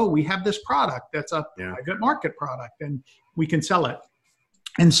that. And, oh, we have this product that's a private market product and we can sell it.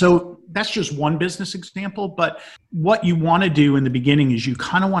 And so that's just one business example. But what you want to do in the beginning is you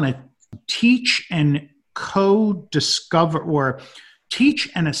kind of want to teach and co-discover or teach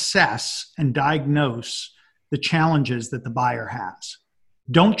and assess and diagnose the challenges that the buyer has.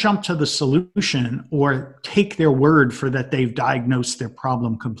 Don't jump to the solution or take their word for that they've diagnosed their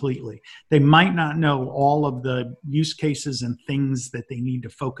problem completely. They might not know all of the use cases and things that they need to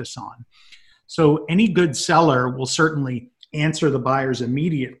focus on. So any good seller will certainly answer the buyer's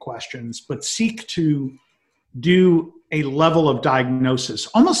immediate questions, but seek to do a level of diagnosis,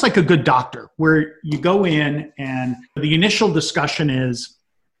 almost like a good doctor, where you go in and the initial discussion is,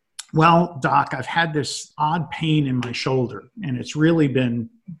 well, doc, I've had this odd pain in my shoulder and it's really been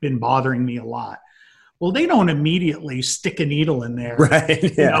bothering me a lot. Well, they don't immediately stick a needle in there, right?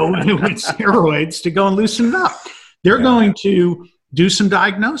 Yeah. With steroids to go and loosen it up. They're going to do some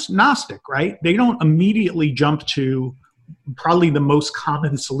diagnostic, right? They don't immediately jump to probably the most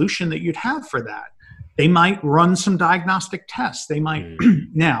common solution that you'd have for that. They might run some diagnostic tests. They might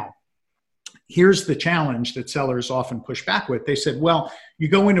now. Here's the challenge that sellers often push back with. They said, well, you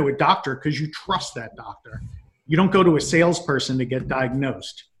go into a doctor because you trust that doctor. You don't go to a salesperson to get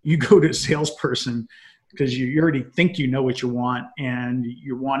diagnosed. You go to a salesperson because you already think you know what you want and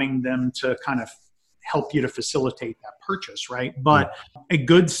you're wanting them to kind of help you to facilitate that purchase, right? But a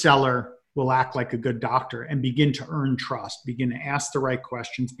good seller will act like a good doctor and begin to earn trust, begin to ask the right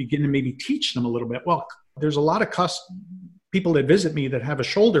questions, begin to maybe teach them a little bit. Well, there's a lot of people that visit me that have a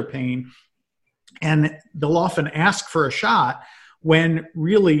shoulder pain, and they'll often ask for a shot when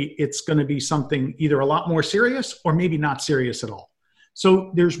really it's going to be something either a lot more serious or maybe not serious at all.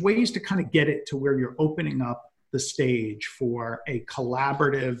 So there's ways to kind of get it to where you're opening up the stage for a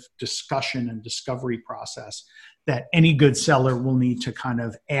collaborative discussion and discovery process that any good seller will need to kind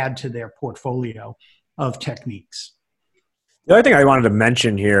of add to their portfolio of techniques. The other thing I wanted to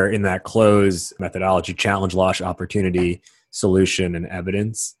mention here in that close methodology, challenge, loss, opportunity, solution, and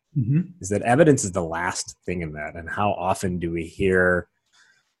evidence, is that evidence is the last thing in that. And how often do we hear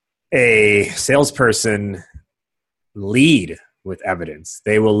a salesperson lead with evidence.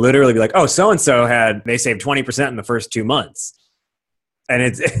 They will literally be like, oh, so-and-so they saved 20% in the first 2 months. And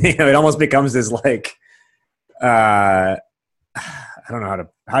it's, it almost becomes this like, I don't know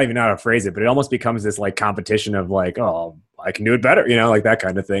how to phrase it, but it almost becomes this like competition of like, oh, I can do it better, like that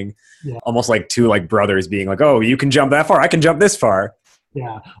kind of thing. Yeah. Almost like two like brothers being like, oh, you can jump that far, I can jump this far.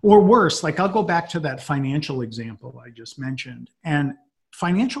 Yeah. Or worse, like I'll go back to that financial example I just mentioned. And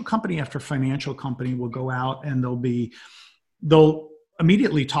financial company after financial company will go out and they'll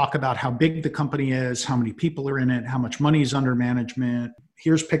immediately talk about how big the company is, how many people are in it, how much money is under management.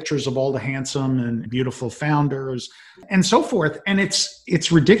 Here's pictures of all the handsome and beautiful founders and so forth. And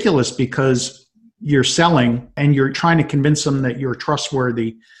it's ridiculous because you're selling and you're trying to convince them that you're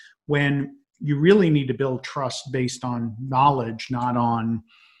trustworthy when you really need to build trust based on knowledge, not on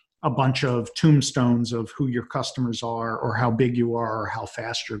a bunch of tombstones of who your customers are or how big you are or how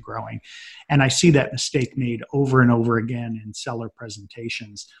fast you're growing. And I see that mistake made over and over again in seller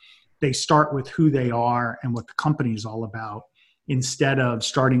presentations. They start with who they are and what the company is all about instead of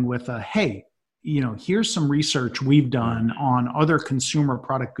starting with hey, here's some research we've done on other consumer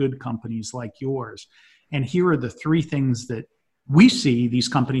product good companies like yours. And here are the 3 things that we see these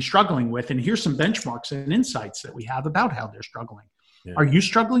companies struggling with. And here's some benchmarks and insights that we have about how they're struggling. Yeah. Are you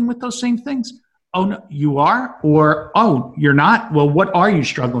struggling with those same things? Oh, no, you are? Or, oh, you're not? Well, what are you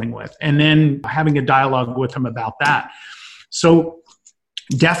struggling with? And then having a dialogue with them about that. So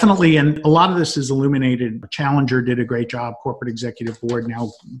definitely, and a lot of this is illuminated. Challenger did a great job, corporate executive board,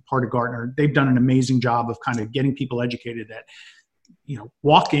 now part of Gartner. They've done an amazing job of kind of getting people educated that,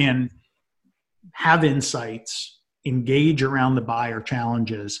 walk in, have insights, engage around the buyer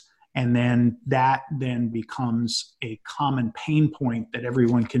challenges, and then that then becomes a common pain point that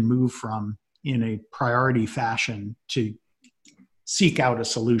everyone can move from in a priority fashion to seek out a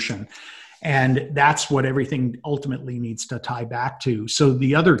solution. And that's what everything ultimately needs to tie back to. So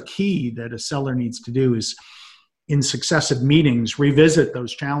the other key that a seller needs to do is in successive meetings, revisit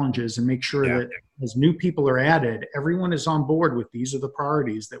those challenges and make sure that as new people are added, everyone is on board with these are the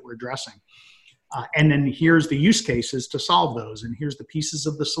priorities that we're addressing. And then here's the use cases to solve those. And here's the pieces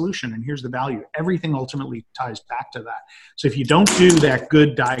of the solution. And here's the value. Everything ultimately ties back to that. So if you don't do that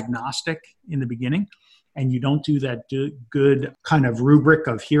good diagnostic in the beginning, and you don't do that good kind of rubric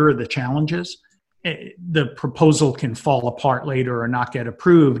of here are the challenges, the proposal can fall apart later or not get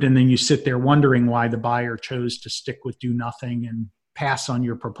approved. And then you sit there wondering why the buyer chose to stick with do nothing and pass on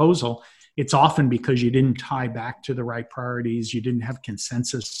your proposal. It's often because you didn't tie back to the right priorities, you didn't have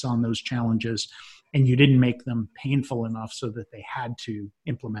consensus on those challenges, and you didn't make them painful enough so that they had to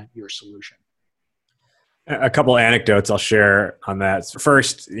implement your solution. A couple of anecdotes I'll share on that.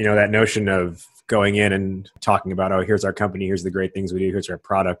 First, that notion of going in and talking about, oh, here's our company, here's the great things we do, here's our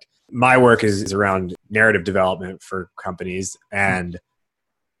product. My work is around narrative development for companies, and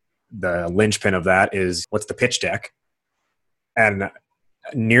the linchpin of that is what's the pitch deck? And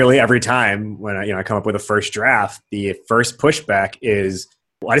nearly every time when I come up with a first draft, the first pushback is,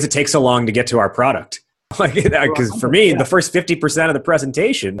 why does it take so long to get to our product? Because for me, the first 50% of the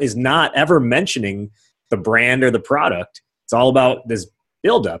presentation is not ever mentioning the brand or the product. It's all about this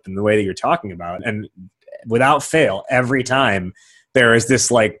buildup and the way that you're talking about. And without fail, every time there is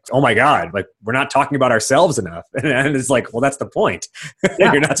this like, oh my God, like we're not talking about ourselves enough. And it's like, well, that's the point.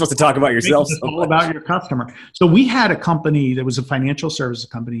 Yeah. You're not supposed to talk about yourself. It's all about your customer. So we had a company that was a financial services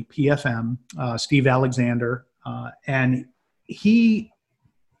company, PFM, Steve Alexander, and he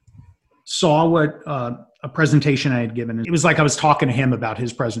saw what a presentation I had given. It was like I was talking to him about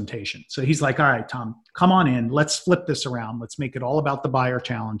his presentation. So he's like, all right, Tom, come on in. Let's flip this around. Let's make it all about the buyer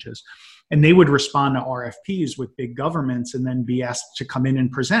challenges. And they would respond to RFPs with big governments and then be asked to come in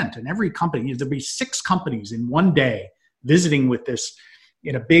and present. And every company, there'd be 6 companies in one day visiting with this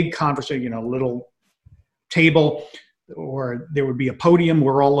in a big conversation, a little table, or there would be a podium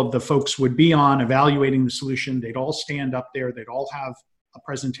where all of the folks would be on evaluating the solution. They'd all stand up there. They'd all have a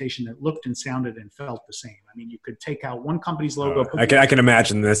presentation that looked and sounded and felt the same. I mean, you could take out one company's logo. I can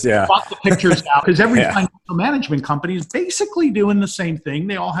imagine this, yeah. Swap the pictures out, because every financial management company is basically doing the same thing.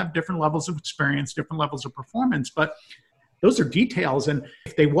 They all have different levels of experience, different levels of performance, but those are details. And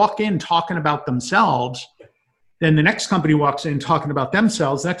if they walk in talking about themselves, then the next company walks in talking about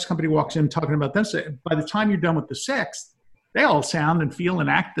themselves, the next company walks in talking about themselves. By the time you're done with the 6th, they all sound and feel and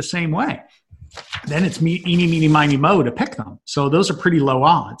act the same way. Then it's eeny, meeny, miny, mo to pick them. So those are pretty low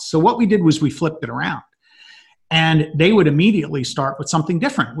odds. So what we did was we flipped it around. And they would immediately start with something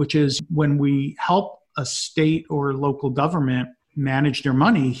different, which is when we help a state or local government manage their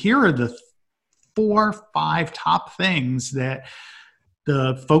money, here are the 4 or 5 top things that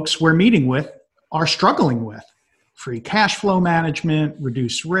the folks we're meeting with are struggling with: free cash flow management,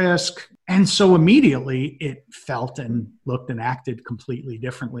 reduced risk. And so immediately it felt and looked and acted completely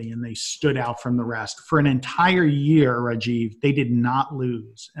differently, and they stood out from the rest. For an entire year, Rajiv, they did not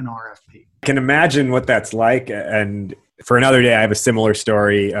lose an RFP. I can imagine what that's like. And for another day, I have a similar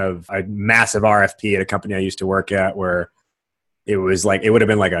story of a massive RFP at a company I used to work at where it was like, it would have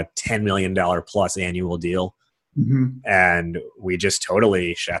been like a $10 million plus annual deal. Mm-hmm. And we just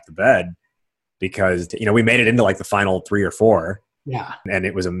totally shat the bed because, we made it into like the final 3 or 4. Yeah. And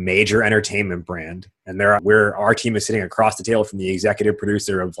it was a major entertainment brand. And our team is sitting across the table from the executive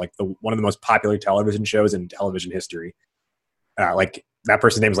producer of like one of the most popular television shows in television history. Like that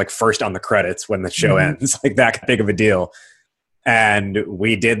person's name is like first on the credits when the show ends, like that big of a deal. And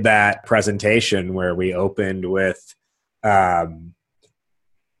we did that presentation where we opened with, what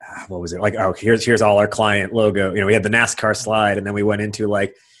was it? Like, oh, here's all our client logo. We had the NASCAR slide, and then we went into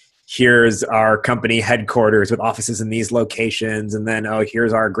like, here's our company headquarters with offices in these locations. And then,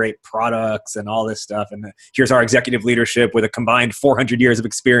 here's our great products and all this stuff. And here's our executive leadership with a combined 400 years of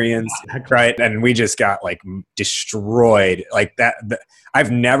experience. Right. And we just got like destroyed like that.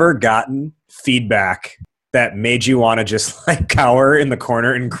 I've never gotten feedback that made you want to just like cower in the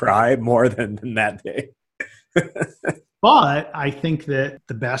corner and cry more than that day. But I think that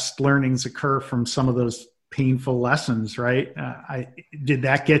the best learnings occur from some of those painful lessons, right? Did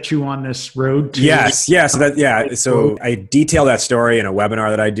that get you on this road to? Yes. So I detail that story in a webinar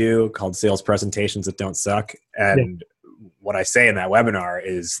that I do called Sales Presentations That Don't Suck. And what I say in that webinar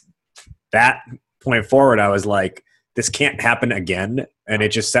is that point forward, I was like, this can't happen again. And it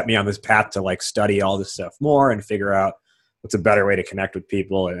just set me on this path to like study all this stuff more and figure out what's a better way to connect with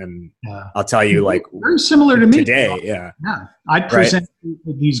people. And I'll tell you, like, very similar to me today. Yeah. I present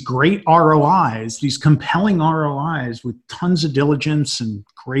these great ROIs, these compelling ROIs with tons of diligence and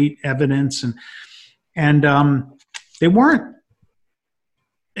great evidence. And they weren't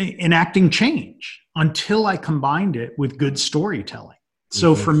enacting change until I combined it with good storytelling.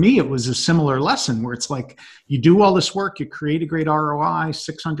 So for me, it was a similar lesson where it's like, you do all this work, you create a great ROI,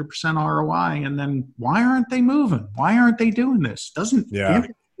 600% ROI, and then why aren't they moving? Why aren't they doing this? Doesn't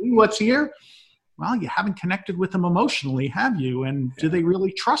what's here? Well, you haven't connected with them emotionally, have you? And do they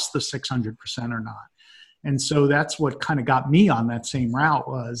really trust the 600% or not? And so that's what kind of got me on that same route.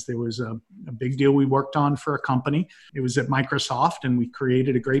 Was there was a big deal we worked on for a company. It was at Microsoft, and we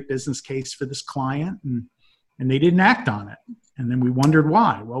created a great business case for this client, and they didn't act on it. And then we wondered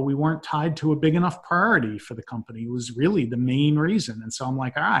why. Well, we weren't tied to a big enough priority for the company. It was really the main reason. And so I'm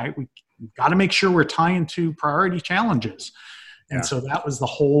like, all right, we've got to make sure we're tying to priority challenges. And so that was the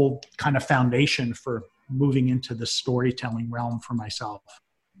whole kind of foundation for moving into the storytelling realm for myself.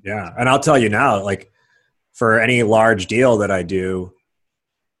 Yeah. And I'll tell you now, like for any large deal that I do,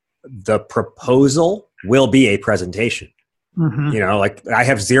 the proposal will be a presentation. Mm-hmm. Like I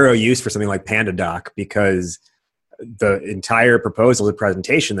have zero use for something like PandaDoc because the entire proposal is a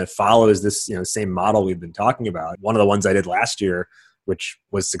presentation that follows this, same model we've been talking about. One of the ones I did last year, which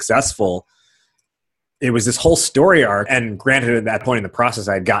was successful, it was this whole story arc. And granted, at that point in the process,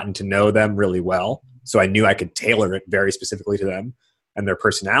 I had gotten to know them really well. So I knew I could tailor it very specifically to them and their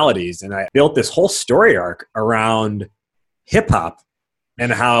personalities. And I built this whole story arc around hip hop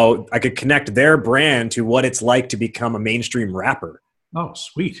and how I could connect their brand to what it's like to become a mainstream rapper. Oh,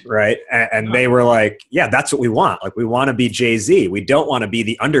 sweet. Right. And they were like, yeah, that's what we want. Like, we want to be Jay-Z. We don't want to be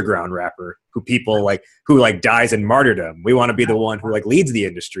the underground rapper who people like, who dies in martyrdom. We want to be the one who leads the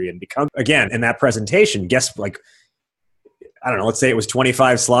industry and become, again, in that presentation, guess I don't know, let's say it was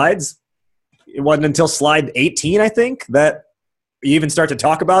 25 slides. It wasn't until slide 18, I think, that you even start to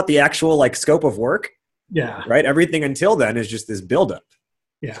talk about the actual scope of work. Yeah. Right. Everything until then is just this buildup.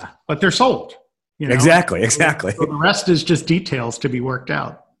 Yeah. But they're sold. Exactly. So the rest is just details to be worked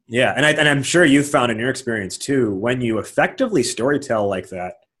out. Yeah. And I'm sure you've found in your experience too, when you effectively storytell like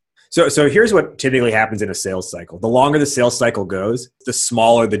that. So here's what typically happens in a sales cycle. The longer the sales cycle goes, the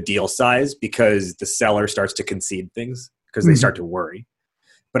smaller the deal size because the seller starts to concede things because they start to worry.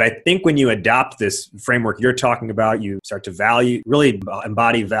 But I think when you adopt this framework you're talking about, you start to really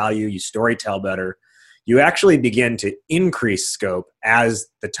embody value, you storytell better. You actually begin to increase scope as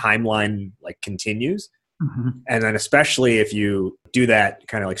the timeline continues. Mm-hmm. And then especially if you do that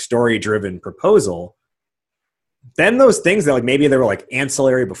kind of story-driven proposal, then those things that maybe they were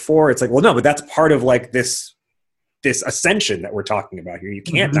ancillary before, it's well, no, but that's part of this ascension that we're talking about here. You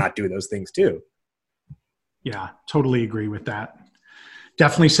can't not do those things too. Yeah, totally agree with that.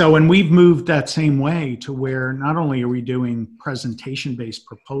 Definitely so. And we've moved that same way to where not only are we doing presentation-based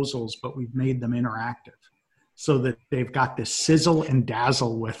proposals, but we've made them interactive. so that they've got this sizzle and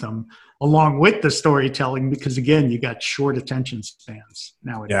dazzle with them along with the storytelling, because again, you got short attention spans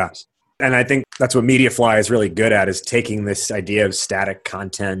nowadays. Yeah. And I think that's what MediaFly is really good at, is taking this idea of static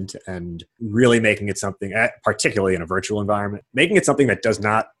content and really making it something, particularly in a virtual environment, making it something that does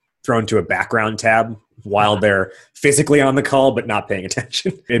not throw into a background tab while they're physically on the call but not paying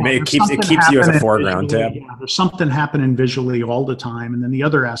attention. It keeps you as a foreground tab. Yeah, there's something happening visually all the time. And then the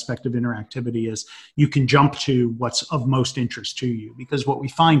other aspect of interactivity is you can jump to what's of most interest to you. Because what we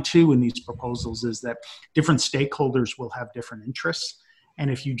find too in these proposals is that different stakeholders will have different interests.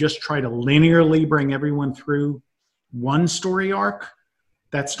 And if you just try to linearly bring everyone through one story arc,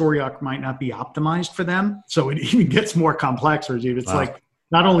 that story arc might not be optimized for them. So it even gets more complex, Rajiv. It's like,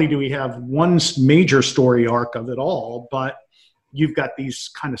 not only do we have one major story arc of it all, but you've got these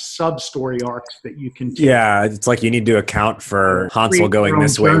kind of sub-story arcs that you can take. Yeah, it's like you need to account for Hansel going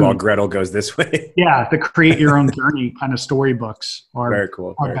this way while Gretel goes this way. Yeah, the create your own journey kind of storybooks are, very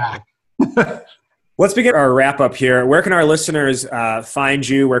cool. Are back. Cool. Let's begin our wrap-up here. Where can our listeners find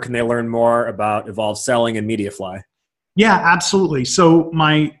you? Where can they learn more about Evolve Selling and MediaFly? Yeah, absolutely. So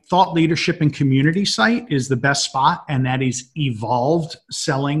my thought leadership and community site is the best spot, and that is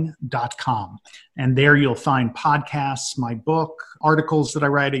evolvedselling.com. And there you'll find podcasts, my book, articles that I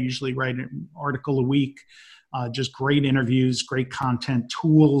write. I usually write an article a week, just great interviews, great content,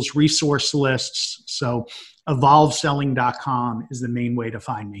 tools, resource lists. So evolvedselling.com is the main way to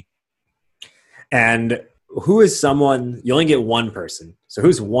find me. And who is someone, you only get one person. So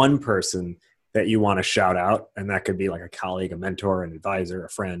who's one person that you want to shout out? And that could be like a colleague, a mentor, an advisor, a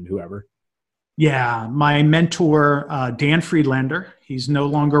friend, whoever. Yeah, my mentor, Dan Friedlander, he's no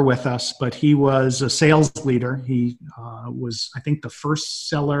longer with us, but he was a sales leader. He was, I think, the first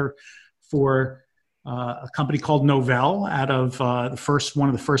seller for a company called Novell, out of one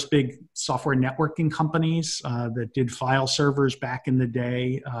of the first big software networking companies that did file servers back in the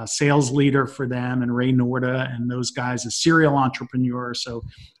day. Sales leader for them, and Ray Norda and those guys, a serial entrepreneur. So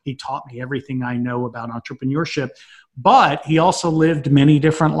he taught me everything I know about entrepreneurship. But he also lived many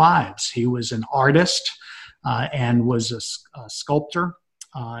different lives. He was an artist and was a sculptor.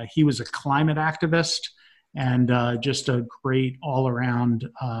 He was a climate activist. And just a great all-around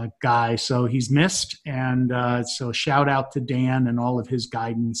guy. So he's missed. And so shout out to Dan and all of his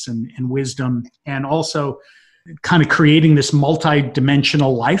guidance and wisdom, and also kind of creating this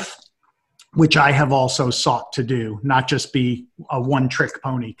multi-dimensional life, which I have also sought to do, not just be a one-trick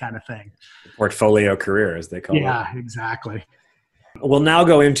pony kind of thing. Portfolio career, as they call it. Yeah, exactly. We'll now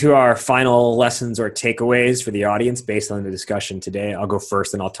go into our final lessons or takeaways for the audience based on the discussion today. I'll go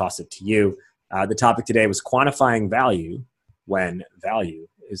first and I'll toss it to you. The topic today was quantifying value when value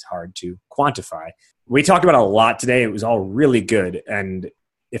is hard to quantify. We talked about it a lot today. It was all really good. And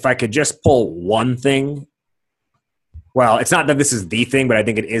if I could just pull one thing, well, it's not that this is the thing, but I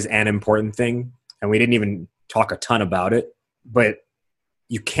think it is an important thing. And we didn't even talk a ton about it. But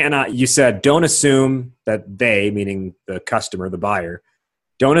you said, don't assume that they, meaning the customer, the buyer,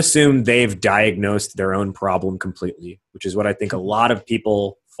 don't assume they've diagnosed their own problem completely, which is what I think a lot of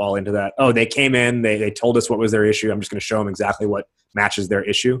people fall into that. Oh, they came in, they told us what was their issue. I'm just going to show them exactly what matches their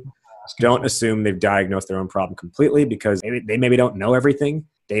issue. Don't assume they've diagnosed their own problem completely, because they maybe don't know everything.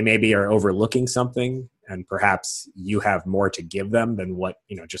 They maybe are overlooking something, and perhaps you have more to give them than what,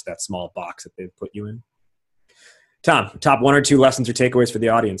 just that small box that they've put you in. Tom, top one or two lessons or takeaways for the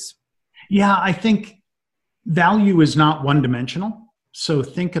audience. Yeah, I think value is not one-dimensional. So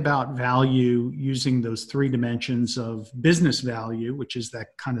think about value using those three dimensions of business value, which is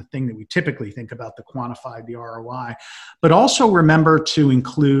that kind of thing that we typically think about, the quantified, the ROI, but also remember to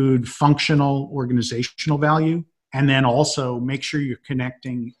include functional organizational value, and then also make sure you're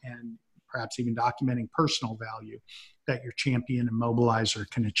connecting and perhaps even documenting personal value that your champion and mobilizer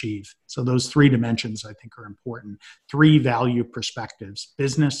can achieve. So those three dimensions, I think, are important. Three value perspectives: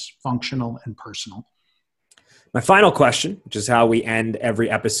 business, functional, and personal. My final question, which is how we end every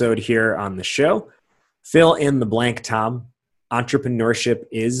episode here on the show. Fill in the blank, Tom. Entrepreneurship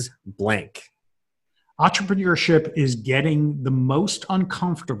is blank. Entrepreneurship is getting the most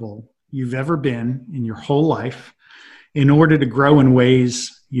uncomfortable you've ever been in your whole life in order to grow in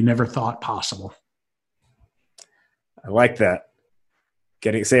ways you never thought possible. I like that.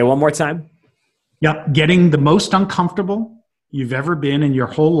 Say it one more time. Yep. Getting the most uncomfortable you've ever been in your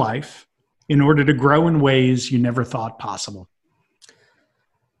whole life in order to grow in ways you never thought possible.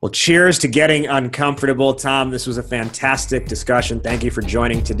 Well, cheers to getting uncomfortable, Tom. This was a fantastic discussion. Thank you for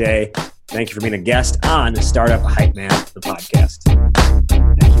joining today. Thank you for being a guest on Startup Hype Man, the podcast.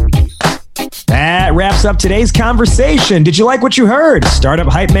 Thank you. That wraps up today's conversation. Did you like what you heard? Startup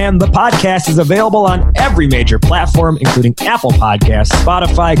Hype Man, the podcast, is available on every major platform, including Apple Podcasts,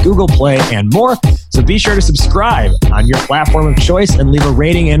 Spotify, Google Play, and more. So be sure to subscribe on your platform of choice and leave a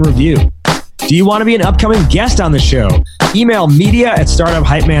rating and review. Do you want to be an upcoming guest on the show? Email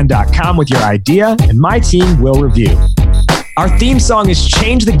media@startuphypeman.com with your idea, and my team will review. Our theme song is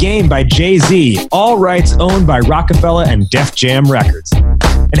Change the Game by Jay-Z, all rights owned by Rockefeller and Def Jam Records.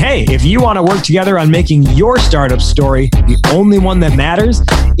 And hey, if you want to work together on making your startup story the only one that matters,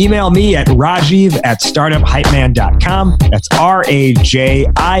 email me at rajiv@startuphypeman.com. That's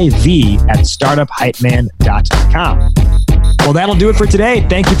RAJIV@startuphypeman.com. Well, that'll do it for today.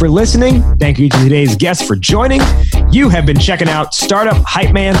 Thank you for listening. Thank you to today's guests for joining. You have been checking out Startup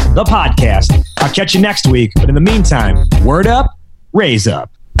Hype Man, the podcast. I'll catch you next week. But in the meantime, word up, raise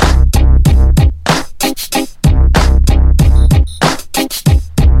up.